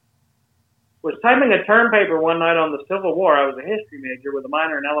just was typing a term paper one night on the Civil War. I was a history major with a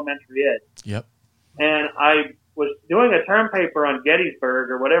minor in elementary ed. Yep. And I was doing a term paper on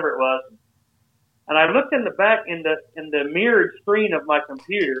Gettysburg or whatever it was. And I looked in the back in the mirrored screen of my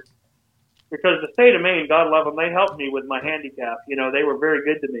computer because the state of Maine, God love them, they helped me with my handicap. They were very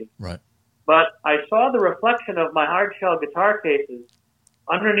good to me. Right. But I saw the reflection of my hard shell guitar cases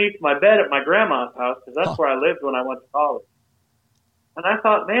underneath my bed at my grandma's house because that's where I lived when I went to college. And I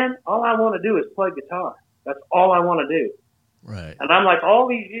thought, man, all I want to do is play guitar. That's all I want to do. Right. And I'm like, all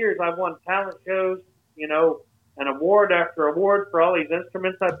these years I've won talent shows, an award after award for all these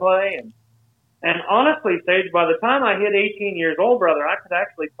instruments I play. And honestly, Sage, by the time I hit 18 years old, brother, I could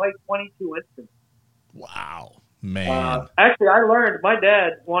actually play 22 instruments. Wow, man. Actually, I learned my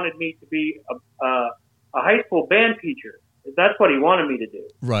dad wanted me to be a high school band teacher. That's what he wanted me to do.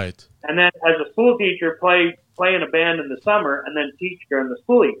 Right. And then as a school teacher, play in a band in the summer and then teach during the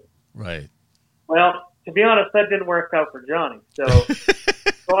school year. Right. Well, to be honest, that didn't work out for Johnny. So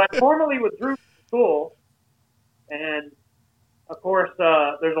I formally withdrew from school. And, of course,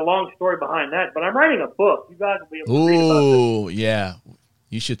 there's a long story behind that. But I'm writing a book. You guys will be able to read about this. Oh, yeah.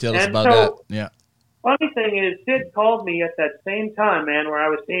 You should tell us about that. Yeah. Funny thing is, Sid called me at that same time, man, where I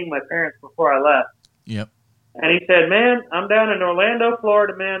was seeing my parents before I left. Yep. And he said, man, I'm down in Orlando,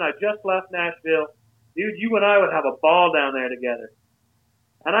 Florida, man. I just left Nashville. Dude, you and I would have a ball down there together.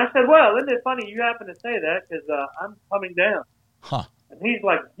 And I said, well, isn't it funny you happen to say that because I'm coming down. Huh. And he's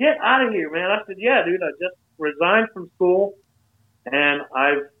like, get out of here, man. I said, yeah, dude, I just resigned from school, and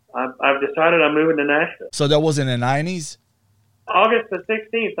I've decided I'm moving to Nashville. So that was in the 90s? August the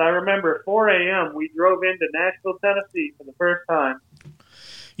 16th, I remember 4 a.m., we drove into Nashville, Tennessee for the first time.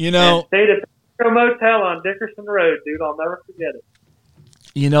 And stayed at the motel on Dickerson Road, dude. I'll never forget it.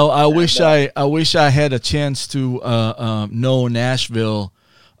 I wish I had a chance to know Nashville,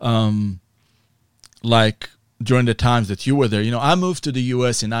 like during the times that you were there. I moved to the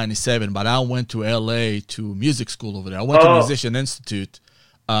U.S. in '97, but I went to L.A. to music school over there. I went to Musician Institute,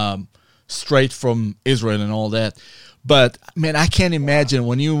 straight from Israel and all that. But man, I can't imagine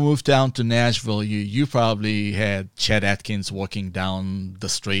when you moved down to Nashville, you probably had Chet Atkins walking down the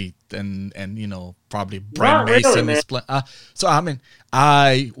street and probably Brian Mason is playing. So I mean,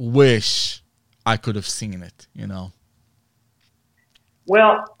 I wish I could have seen it.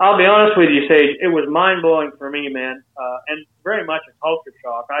 Well, I'll be honest with you, Sage. It was mind blowing for me, man, and very much a culture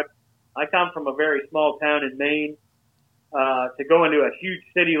shock. I come from a very small town in Maine. To go into a huge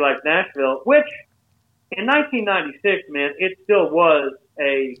city like Nashville, which in 1996, man, it still was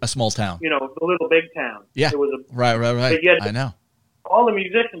a small town. The little big town. Yeah. It was right. I know. All the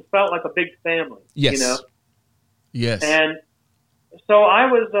musicians felt like a big family. Yes. Yes. And so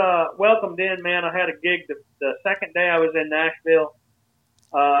I was welcomed in, man. I had a gig the second day I was in Nashville,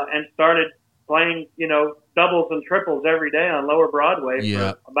 and started playing, doubles and triples every day on Lower Broadway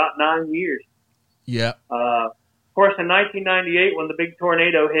for about 9 years. Yeah. Of course, in 1998, when the big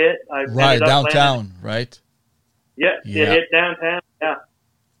tornado hit, I ended up downtown, right? Yeah, it hit downtown. Yeah,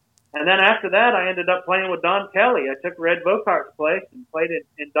 and then after that, I ended up playing with Don Kelly. I took Red Vocart's place and played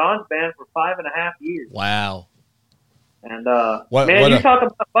in Don's band for 5.5 years. Wow! And you talk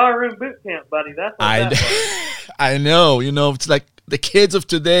about barroom boot camp, buddy. That's what that was. I know. It's like the kids of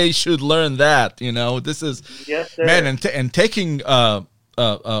today should learn that. This is man, and taking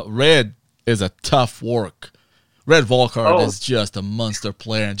Red is a tough work. Red Volkart is just a monster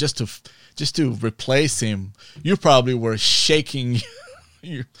player, and just replace him, you probably were shaking.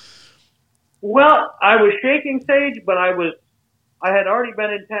 Well, I was shaking, Sage, but I had already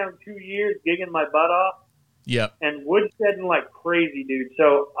been in town 2 years, gigging my butt off. Yep. And woodshedding like crazy, dude.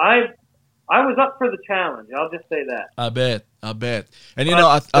 So I was up for the challenge. I'll just say that. I bet. And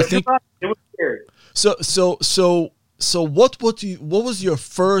I think it was scary. So what was your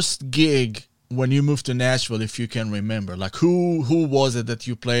first gig when you moved to Nashville, if you can remember? Like who was it that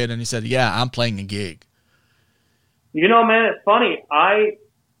you played and you said, "Yeah, I'm playing a gig"? Man, it's funny.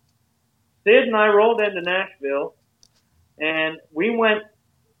 Sid and I rolled into Nashville, and we went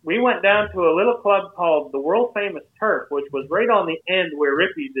down to a little club called the World Famous Turf, which was right on the end where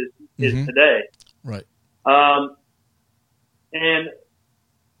Rippy's is today. Right. And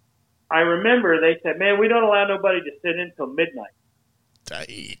I remember they said, "Man, we don't allow nobody to sit in until midnight."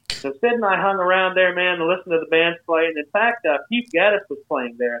 Dike. So Sid and I hung around there, man, to listen to the bands play. And in fact, Keith Gaddis was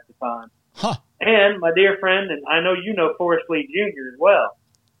playing there at the time. Huh. And my dear friend, and I know you know Forrest Lee Jr. as well.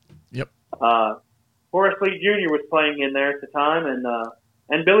 Yep. Forrest Lee Jr. was playing in there at the time, and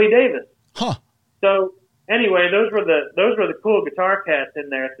Billy Davis. Huh. So anyway, those were the cool guitar cats in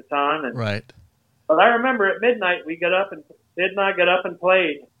there at the time. And, right. But I remember at midnight Sid and I got up and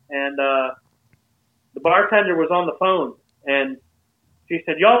played, and the bartender was on the phone, and she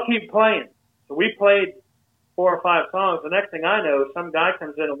said, "Y'all keep playing." So we played 4 or 5 songs. The next thing I know, some guy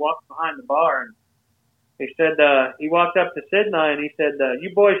comes in and walks behind the bar, and he said he walked up to Sid and I, and he said,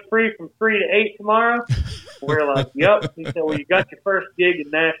 "You boys free from 3 to 8 tomorrow?" We're like, "Yep." He said, "Well, you got your first gig in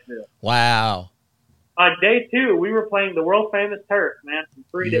Nashville." Wow. On day 2, we were playing the world famous Turf, man, from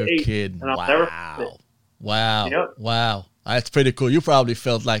 3 You're to 8. kidding. And I'll never forget it. Wow. Yep. Wow. That's pretty cool. You probably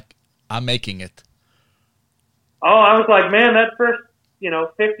felt like, I'm making it. Oh, I was like, man, that first,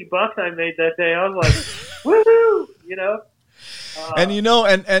 $50 I made that day, I was like, woohoo,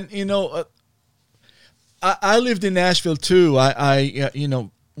 I lived in Nashville too.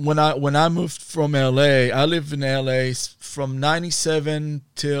 When I moved from LA, I lived in LA from 97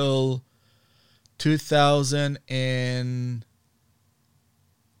 till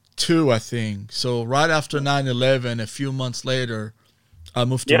 2002, I think. So right after 9/11, a few months later, I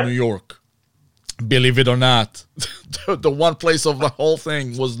moved to New York. Believe it or not, the one place of the whole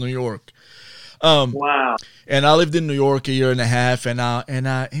thing was New York. Wow. And I lived in New York a year and a half, and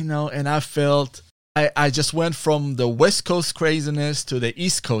I felt I just went from the West Coast craziness to the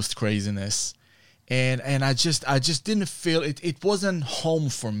East Coast craziness, and I just didn't feel it. It wasn't home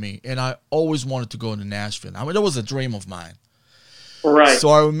for me, and I always wanted to go to Nashville. I mean, that was a dream of mine. Right. So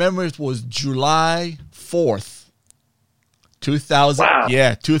I remember it was July 4th, 2000. Wow.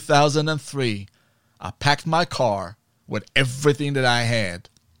 Yeah, 2003. I packed my car with everything that I had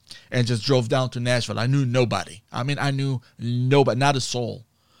and just drove down to Nashville. I knew nobody. I mean, I knew nobody, not a soul.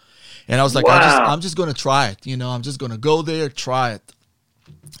 And I was like, wow. I'm just going to try it. I'm just going to go there, try it.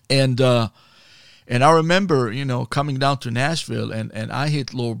 And I remember, coming down to Nashville, and I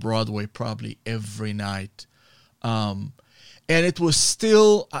hit Lower Broadway probably every night. And it was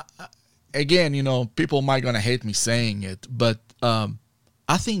still, again, people might going to hate me saying it, but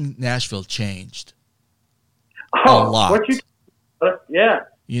I think Nashville changed a lot. Yeah.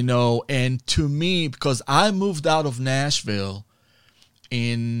 And to me, because I moved out of Nashville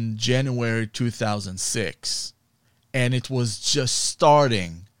in January 2006, and it was just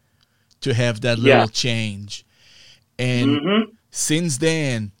starting to have that little change. And since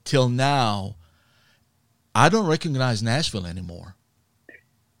then till now, I don't recognize Nashville anymore.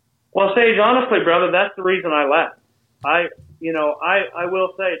 Well, Sage, honestly, brother, that's the reason I left. I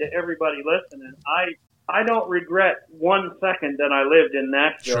will say to everybody listening, I don't regret 1 second that I lived in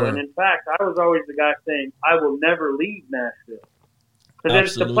Nashville. Sure. And in fact, I was always the guy saying, I will never leave Nashville.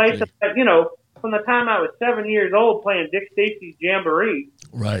 Because it's the place that, from the time I was 7 years old playing Dick Stacy's Jamboree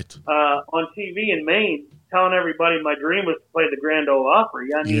right on TV in Maine, telling everybody my dream was to play the Grand Ole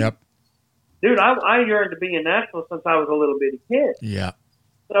Opry. I mean, dude, I yearned to be in Nashville since I was a little bitty kid. Yeah.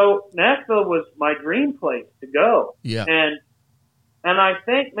 So Nashville was my dream place to go. Yeah. And I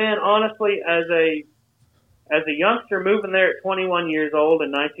think, man, honestly, as a youngster moving there at 21 years old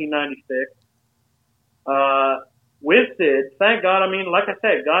in 1996, with Sid, thank God. I mean, like I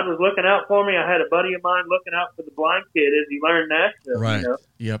said, God was looking out for me. I had a buddy of mine looking out for the blind kid as he learned Nashville. Right.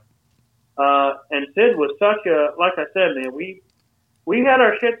 Yep. And Sid was such a, like I said, man, we had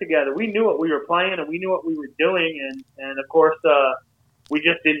our shit together. We knew what we were playing and we knew what we were doing. And of course, we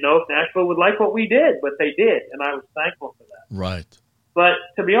just didn't know if Nashville would like what we did, but they did. And I was thankful for that. Right. But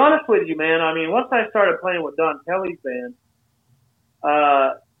to be honest with you, man, I mean, once I started playing with Don Kelly's band,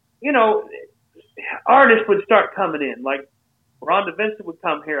 artists would start coming in. Like Rhonda Vincent would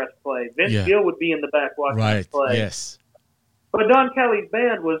come hear us play. Vince Yeah. Gill would be in the back watching us Right. play. Yes. But Don Kelly's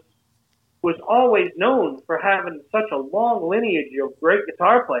band was always known for having such a long lineage of great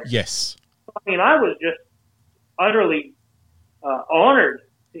guitar players. Yes. I mean, I was just utterly honored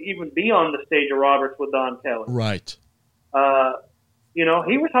to even be on the stage of Roberts with Don Kelly. Right. You know,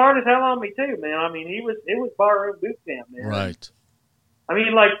 he was hard as hell on me too, man. I mean, it was barroom boot camp, man. Right. I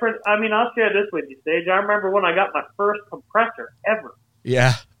mean, I'll share this with you, Stage. I remember when I got my first compressor ever.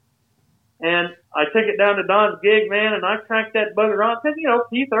 Yeah. And I took it down to Don's gig, man, and I cranked that bugger on. Because, you know,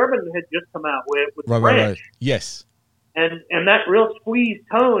 Keith Urban had just come out with Right. Branch. Yes. And that real squeezed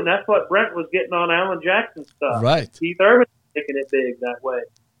tone, that's what Brent was getting on Alan Jackson stuff. Right. Keith Urban was making it big that way.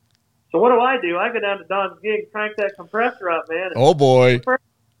 So what do? I go down to Don's gig, crank that compressor up, man. And Oh boy. the first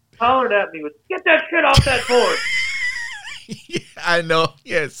thing he hollered at me was, "Get that shit off that board." Yeah, I know.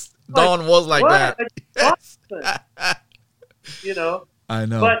 Yes. Don was like what? that. That's Yes. awesome. You know? I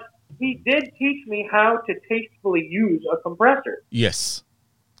know. But he did teach me how to tastefully use a compressor. Yes.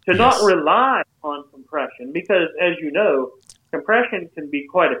 To Yes. not rely on compression, because as you know, compression can be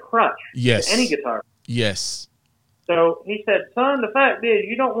quite a crutch Yes. to any guitar. Yes. So he said, "Son, the fact is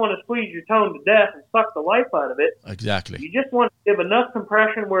you don't want to squeeze your tone to death and suck the life out of it. Exactly. You just want to give enough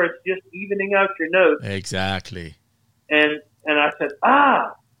compression where it's just evening out your notes." Exactly. And I said,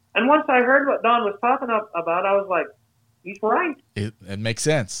 And once I heard what Don was talking about, I was like, he's right. It makes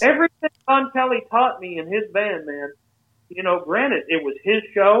sense. Everything Don Kelly taught me in his band, man, you know, granted, it was his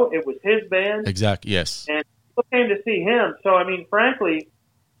show, it was his band, Exactly. Yes. and people came to see him. So, I mean, frankly,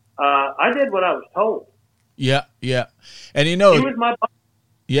 I did what I was told. Yeah. Yeah. And He was my boss.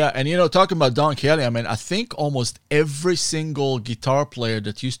 yeah, and talking about Don Kelly, I mean, I think almost every single guitar player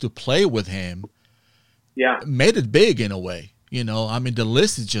that used to play with him Yeah. made it big in a way. I mean, the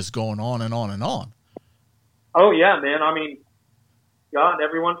list is just going on and on and on. Oh, yeah, man. I mean, God,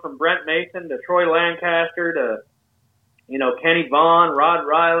 everyone from Brent Mason to Troy Lancaster to, Kenny Vaughn, Rod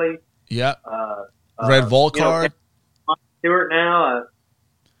Riley. Yeah. Red Volkart. Stewart now.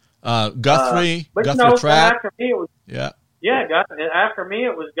 Guthrie. But, Guthrie Trapp. after me, it was, Yeah. after me,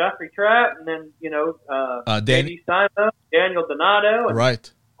 it was Guthrie Trapp, and then, J.D. Steinberg, Daniel Donato. And, Right.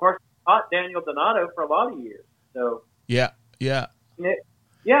 of course, taught Daniel Donato for a lot of years. So, Yeah. Yeah.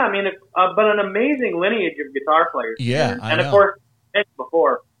 yeah, I mean, but an amazing lineage of guitar players. Yeah, and I know. of course,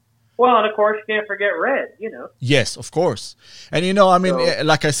 before. Well, and of course, you can't forget Red. Yes, of course. And I mean, So-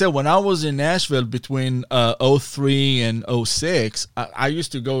 like I said, when I was in Nashville between 03 and 06, I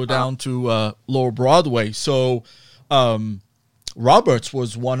used to go down to Lower Broadway. So Roberts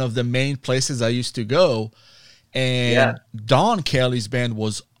was one of the main places I used to go. And Yeah. Don Kelly's band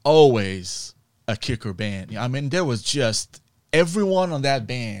was always a kicker band. I mean, there was just everyone on that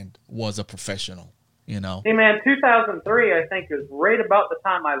band was a professional, Hey, man, 2003, I think, is right about the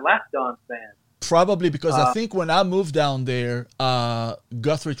time I left Don's band. Probably because I think when I moved down there,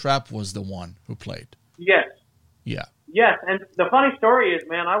 Guthrie Trapp was the one who played. Yes. Yeah. Yes, and the funny story is,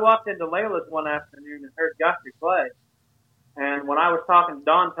 man, I walked into Layla's one afternoon and heard Guthrie play. And when I was talking to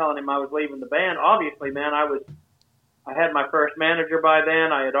Don, telling him I was leaving the band, obviously, man, I had my first manager by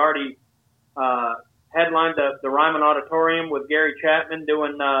then. I had already headlined the Ryman Auditorium with Gary Chapman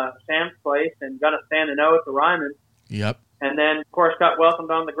doing Sam's Place and Gonna Stand and O at the Ryman. Yep. And then, of course, got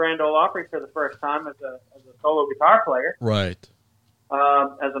welcomed on the Grand Ole Opry for the first time as a solo guitar player, Right.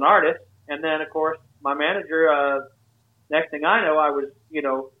 as an artist. And then, of course, my manager, next thing I know, I was,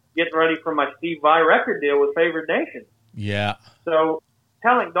 getting ready for my Steve Vai record deal with Favored Nation. Yeah. So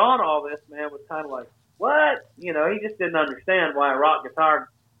telling Don all this, man, was kind of like, what? He just didn't understand why a rock guitar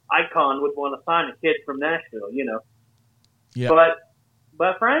icon would want to sign a kid from Nashville, Yeah.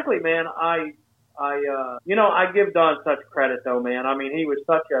 But frankly, man, I give Don such credit though, man. I mean, he was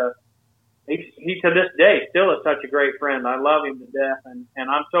he to this day still is such a great friend. I love him to death, and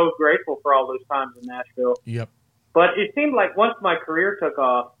I'm so grateful for all those times in Nashville. Yep. But it seemed like once my career took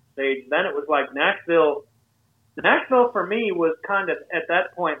off, Sage, then it was like Nashville for me was kind of at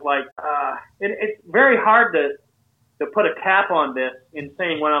that point like it's very hard to put a cap on this in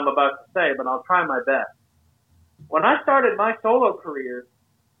saying what I'm about to say, but I'll try my best. When I started my solo career,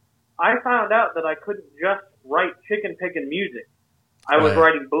 I found out that I couldn't just write chicken picking music. I was Right.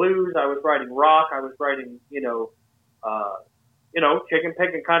 writing blues, I was writing rock, I was writing, chicken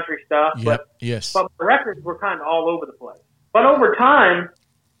picking country stuff. Yep. Yes. But the records were kind of all over the place. But over time,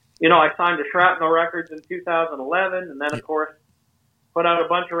 I signed to Shrapnel Records in 2011, and then, of course, put out a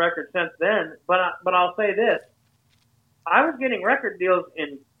bunch of records since then. But I'll say this. I was getting record deals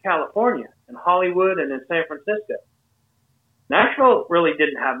in California, in Hollywood, and in San Francisco. Nashville really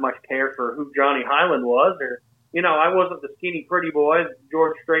didn't have much care for who Johnny Highland was or I wasn't the skinny pretty boy,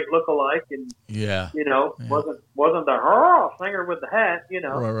 George Strait lookalike, and Yeah. wasn't the singer with the hat,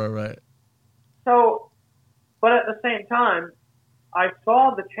 Right. So, but at the same time, I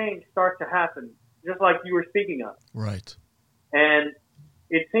saw the change start to happen, just like you were speaking of. Right. And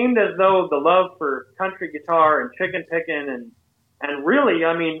it seemed as though the love for country guitar and chicken picking and really,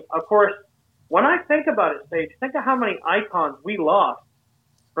 I mean, of course, when I think about it, Sage, think of how many icons we lost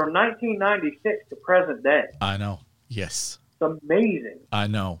from 1996 to present day. I know. Yes. It's amazing. I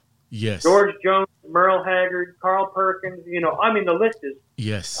know. Yes. George Jones, Merle Haggard, Carl Perkins, I mean, the list is,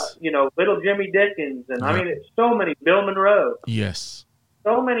 Yes. Little Jimmy Dickens, and I Yeah. mean, it's so many, Bill Monroe, Yes.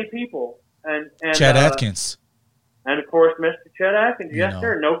 so many people. And Chad Atkins. And of course, Mr. Chet Atkins, yes, know.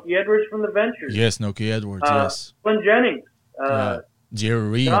 sir. Noki Edwards from the Ventures. Yes, Noki Edwards, yes. Glenn Jennings. Jerry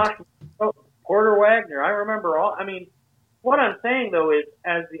Reed. Gosh, Porter Wagner. I remember all. I mean, what I'm saying, though, is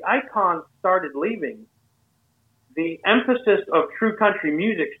as the icons started leaving, the emphasis of true country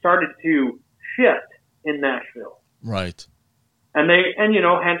music started to shift in Nashville. Right. And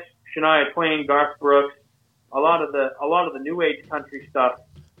hence Shania Twain, Garth Brooks, a lot of the new age country stuff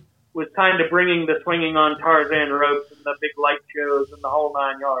was kind of bringing the swinging on Tarzan ropes and the big light shows and the whole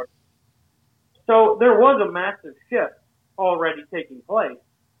 9 yards. So there was a massive shift already taking place.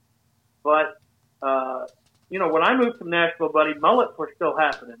 But, when I moved from Nashville, buddy, mullets were still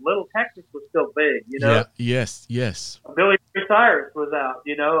happening. Little Texas was still big, Yeah. Yes. Billy Ray Cyrus was out,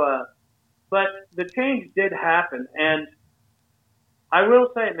 but the change did happen. And I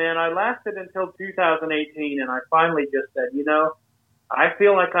will say, man, I lasted until 2018, and I finally just said, I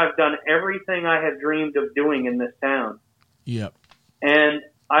feel like I've done everything I have dreamed of doing in this town. Yep. And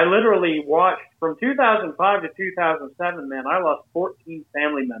I literally watched from 2005 to 2007, man, I lost 14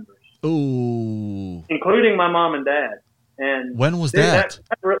 family members. Ooh. Including my mom and dad. And when was that?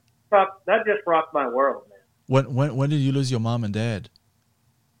 That just rocked my world, man. When did you lose your mom and dad?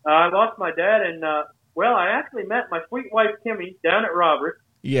 I lost my dad, and I actually met my sweet wife Kimmy down at Roberts.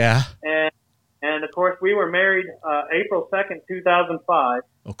 Yeah. And of course, we were married April 2nd, 2005.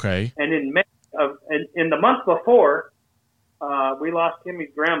 Okay. And in the month before, we lost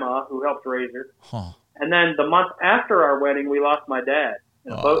Kimmy's grandma, who helped raise her. Huh. And then the month after our wedding, we lost my dad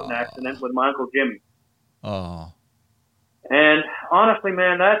in a boating accident with my Uncle Jimmy. Oh. And honestly,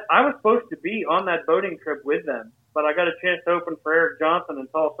 man, I was supposed to be on that boating trip with them, but I got a chance to open for Eric Johnson in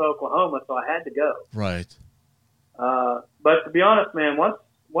Tulsa, Oklahoma, so I had to go. Right. But to be honest, man, once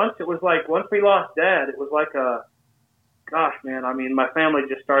we lost Dad, it was like gosh, man, I mean, my family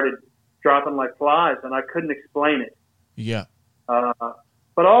just started dropping like flies, and I couldn't explain it. Yeah.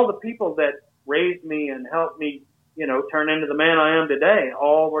 But all the people that raised me and helped me, turn into the man I am today,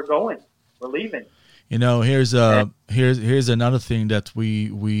 all were leaving. Here's another thing that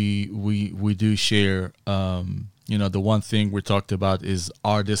we do share. The one thing we talked about is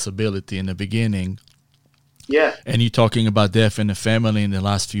our disability in the beginning. Yeah. And you're talking about death in the family in the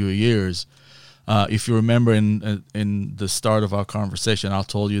last few years. If you remember in the start of our conversation, I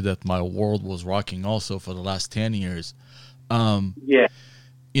told you that my world was rocking also for the last 10 years. Yeah.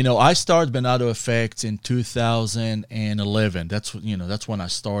 I started Bernardo Effects in 2011. That's when I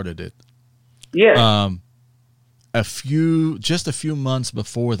started it. Yeah. A few months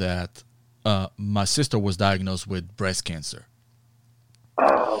before that, my sister was diagnosed with breast cancer.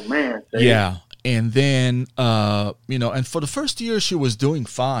 Oh man. Yeah. And then, and for the first year she was doing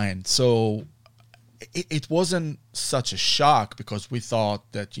fine. So it wasn't such a shock because we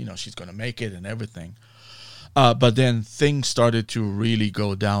thought that, she's going to make it and everything. But then things started to really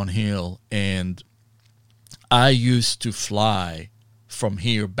go downhill, and I used to fly from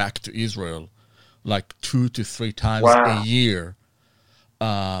here back to Israel like 2 to 3 times a year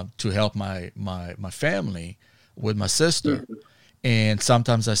to help my family with my sister. Mm-hmm. And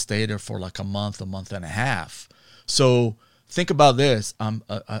sometimes I stayed there for like a month and a half. So think about this. I'm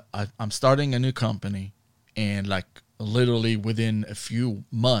starting a new company, and like literally within a few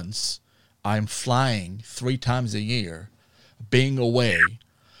months, I'm flying 3 times a year, being away.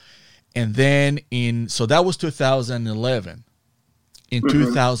 And then so that was 2011. In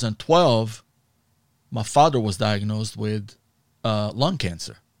 2012, my father was diagnosed with lung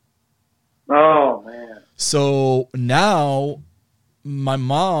cancer. Oh, man. So now my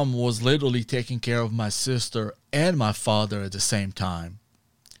mom was literally taking care of my sister and my father at the same time.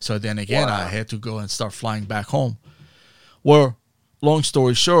 So then again, I had to go and start flying back home. Well, long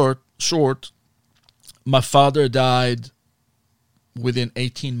story short, my father died within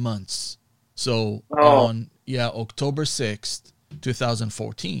 18 months. So on October 6th,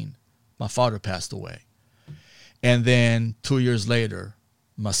 2014, my father passed away. And then 2 years later,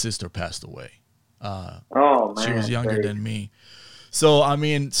 my sister passed away. Oh man, she was younger crazy. than me. So I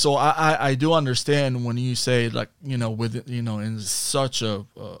mean, so I do understand when you say, like, with in such a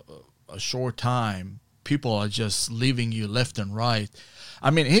short time, people are just leaving you left and right. I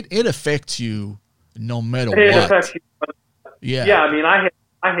mean, it affects you no matter It what. affects you. Yeah. Yeah, I mean,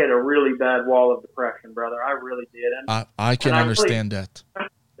 I hit a really bad wall of depression, brother. I really did. And I can understand that.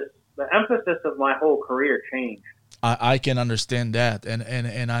 the emphasis of my whole career changed. I can understand that,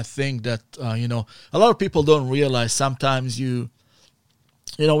 and I think that a lot of people don't realize sometimes when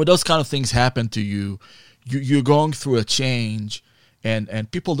those kind of things happen to you, you're going through a change,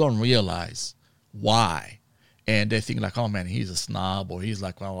 and people don't realize why, and they think like, oh man, he's a snob, or he's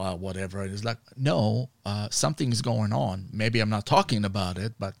like, well, whatever. And it's like, no, something's going on. Maybe I'm not talking about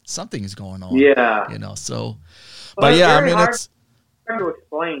it, but something is going on. Yeah. So, Well, but yeah, I very mean, hard it's to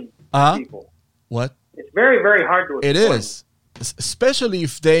explain Uh-huh. to people. what. It's very, very hard to explain. It is, especially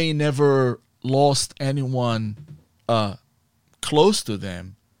if they never lost anyone close to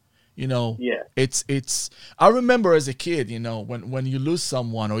them. Yeah. It's. I remember as a kid, when you lose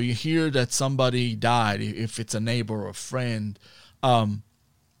someone or you hear that somebody died, if it's a neighbor or a friend,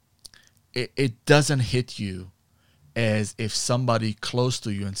 it doesn't hit you as if somebody close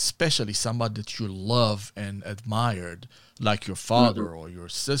to you, and especially somebody that you love and admired, like your father or your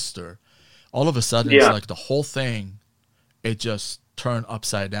sister. All of a sudden, it's like the whole thing, it just turned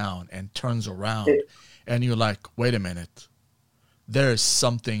upside down and turns around. And you're like, wait a minute. There is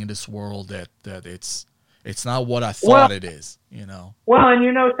something in this world that it's not what I thought it is, Well,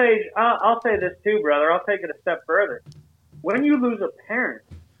 and Sage, I'll say this too, brother. I'll take it a step further. When you lose a parent,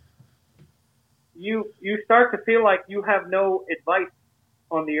 you start to feel like you have no advice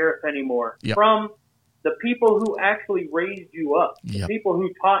on the earth anymore from the people who actually raised you up, the people who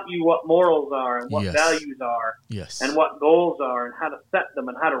taught you what morals are and what values are, and what goals are and how to set them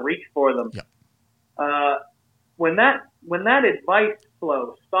and how to reach for them. When that advice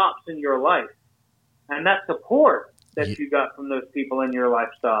flow stops in your life, and that support that you got from those people in your life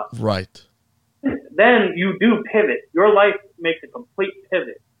stops, right? Then you do pivot. Your life makes a complete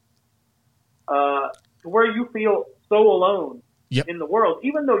pivot to where you feel so alone in the world,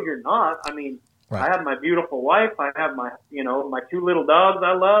 even though you're not. I mean, I have my beautiful wife. I have my two little dogs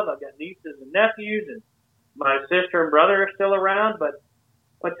I love. I've got nieces and nephews, and my sister and brother are still around. But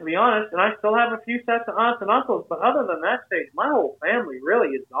to be honest, and I still have a few sets of aunts and uncles. But other than that stage, my whole family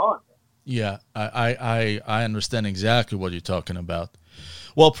really is gone. Yeah, I understand exactly what you're talking about.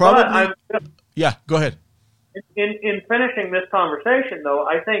 Well, probably. Yeah, go ahead. In finishing this conversation, though,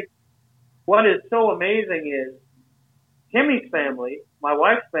 I think what is so amazing is Kimmy's family, my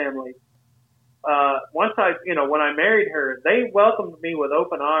wife's family. Once when I married her, they welcomed me with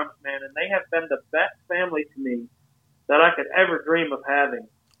open arms, man, and they have been the best family to me that I could ever dream of having.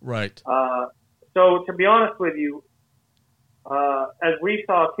 Right. So to be honest with you, as we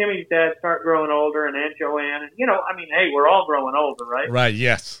saw Kimmy's dad start growing older and Aunt Joanne, and hey, we're all growing older, right? Right.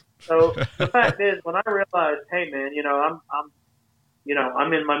 Yes. So the fact is, when I realized, hey, man, I'm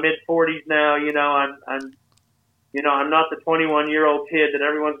in my mid-40s now. I'm not the 21-year-old kid that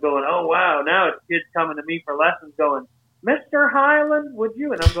everyone's going, oh, wow, now it's kids coming to me for lessons going, Mr. Highland, would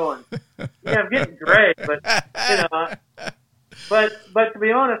you? And I'm going, yeah, I'm getting gray. But, but to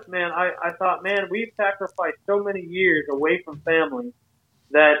be honest, man, I thought, man, we've sacrificed so many years away from family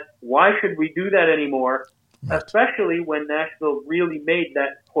that why should we do that anymore, especially when Nashville really made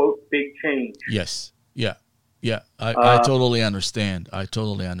that, quote, big change. Yes. Yeah. Yeah. I totally understand. So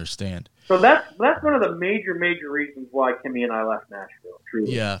that's one of the major reasons why Kimmy and I left Nashville.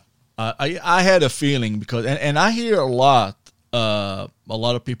 Truly. Yeah, I had a feeling because, and I hear a lot of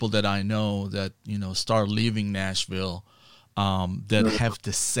people that I know that start leaving Nashville, that have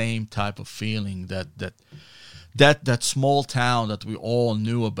the same type of feeling that small town that we all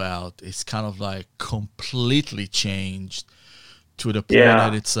knew about is kind of like completely changed to the point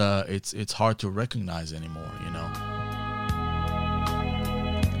that it's hard to recognize anymore.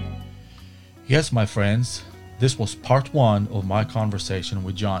 Yes, my friends, this was part 1 of my conversation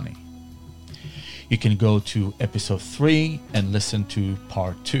with Johnny. You can go to episode 3 and listen to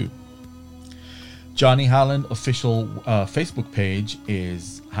part 2. Johnny Highland official Facebook page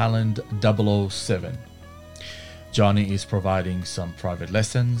is Highland007. Johnny is providing some private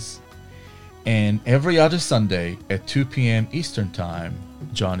lessons, and every other Sunday at 2 p.m. Eastern Time,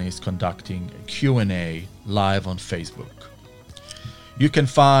 Johnny is conducting a Q&A live on Facebook. You can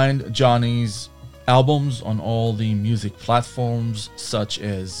find Johnny's albums on all the music platforms such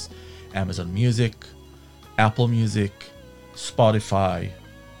as Amazon Music, Apple Music, Spotify,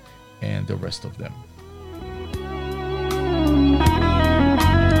 and the rest of them.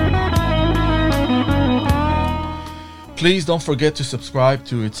 Please don't forget to subscribe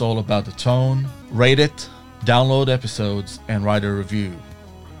to It's All About the Tone, rate it, download episodes, and write a review.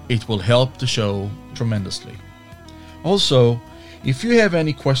 It will help the show tremendously. Also, if you have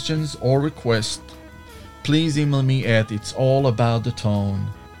any questions or requests, please email me at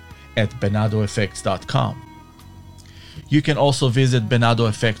itsallabouttetone@benadoeffects.com. You can also visit Benado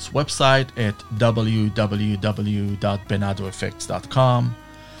Effects website at www.benadoeffects.com.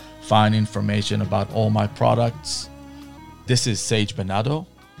 Find information about all my products. This is Sage Benado,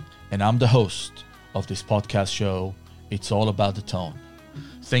 and I'm the host of this podcast show, It's All About the Tone.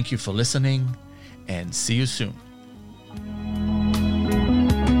 Thank you for listening, and see you soon.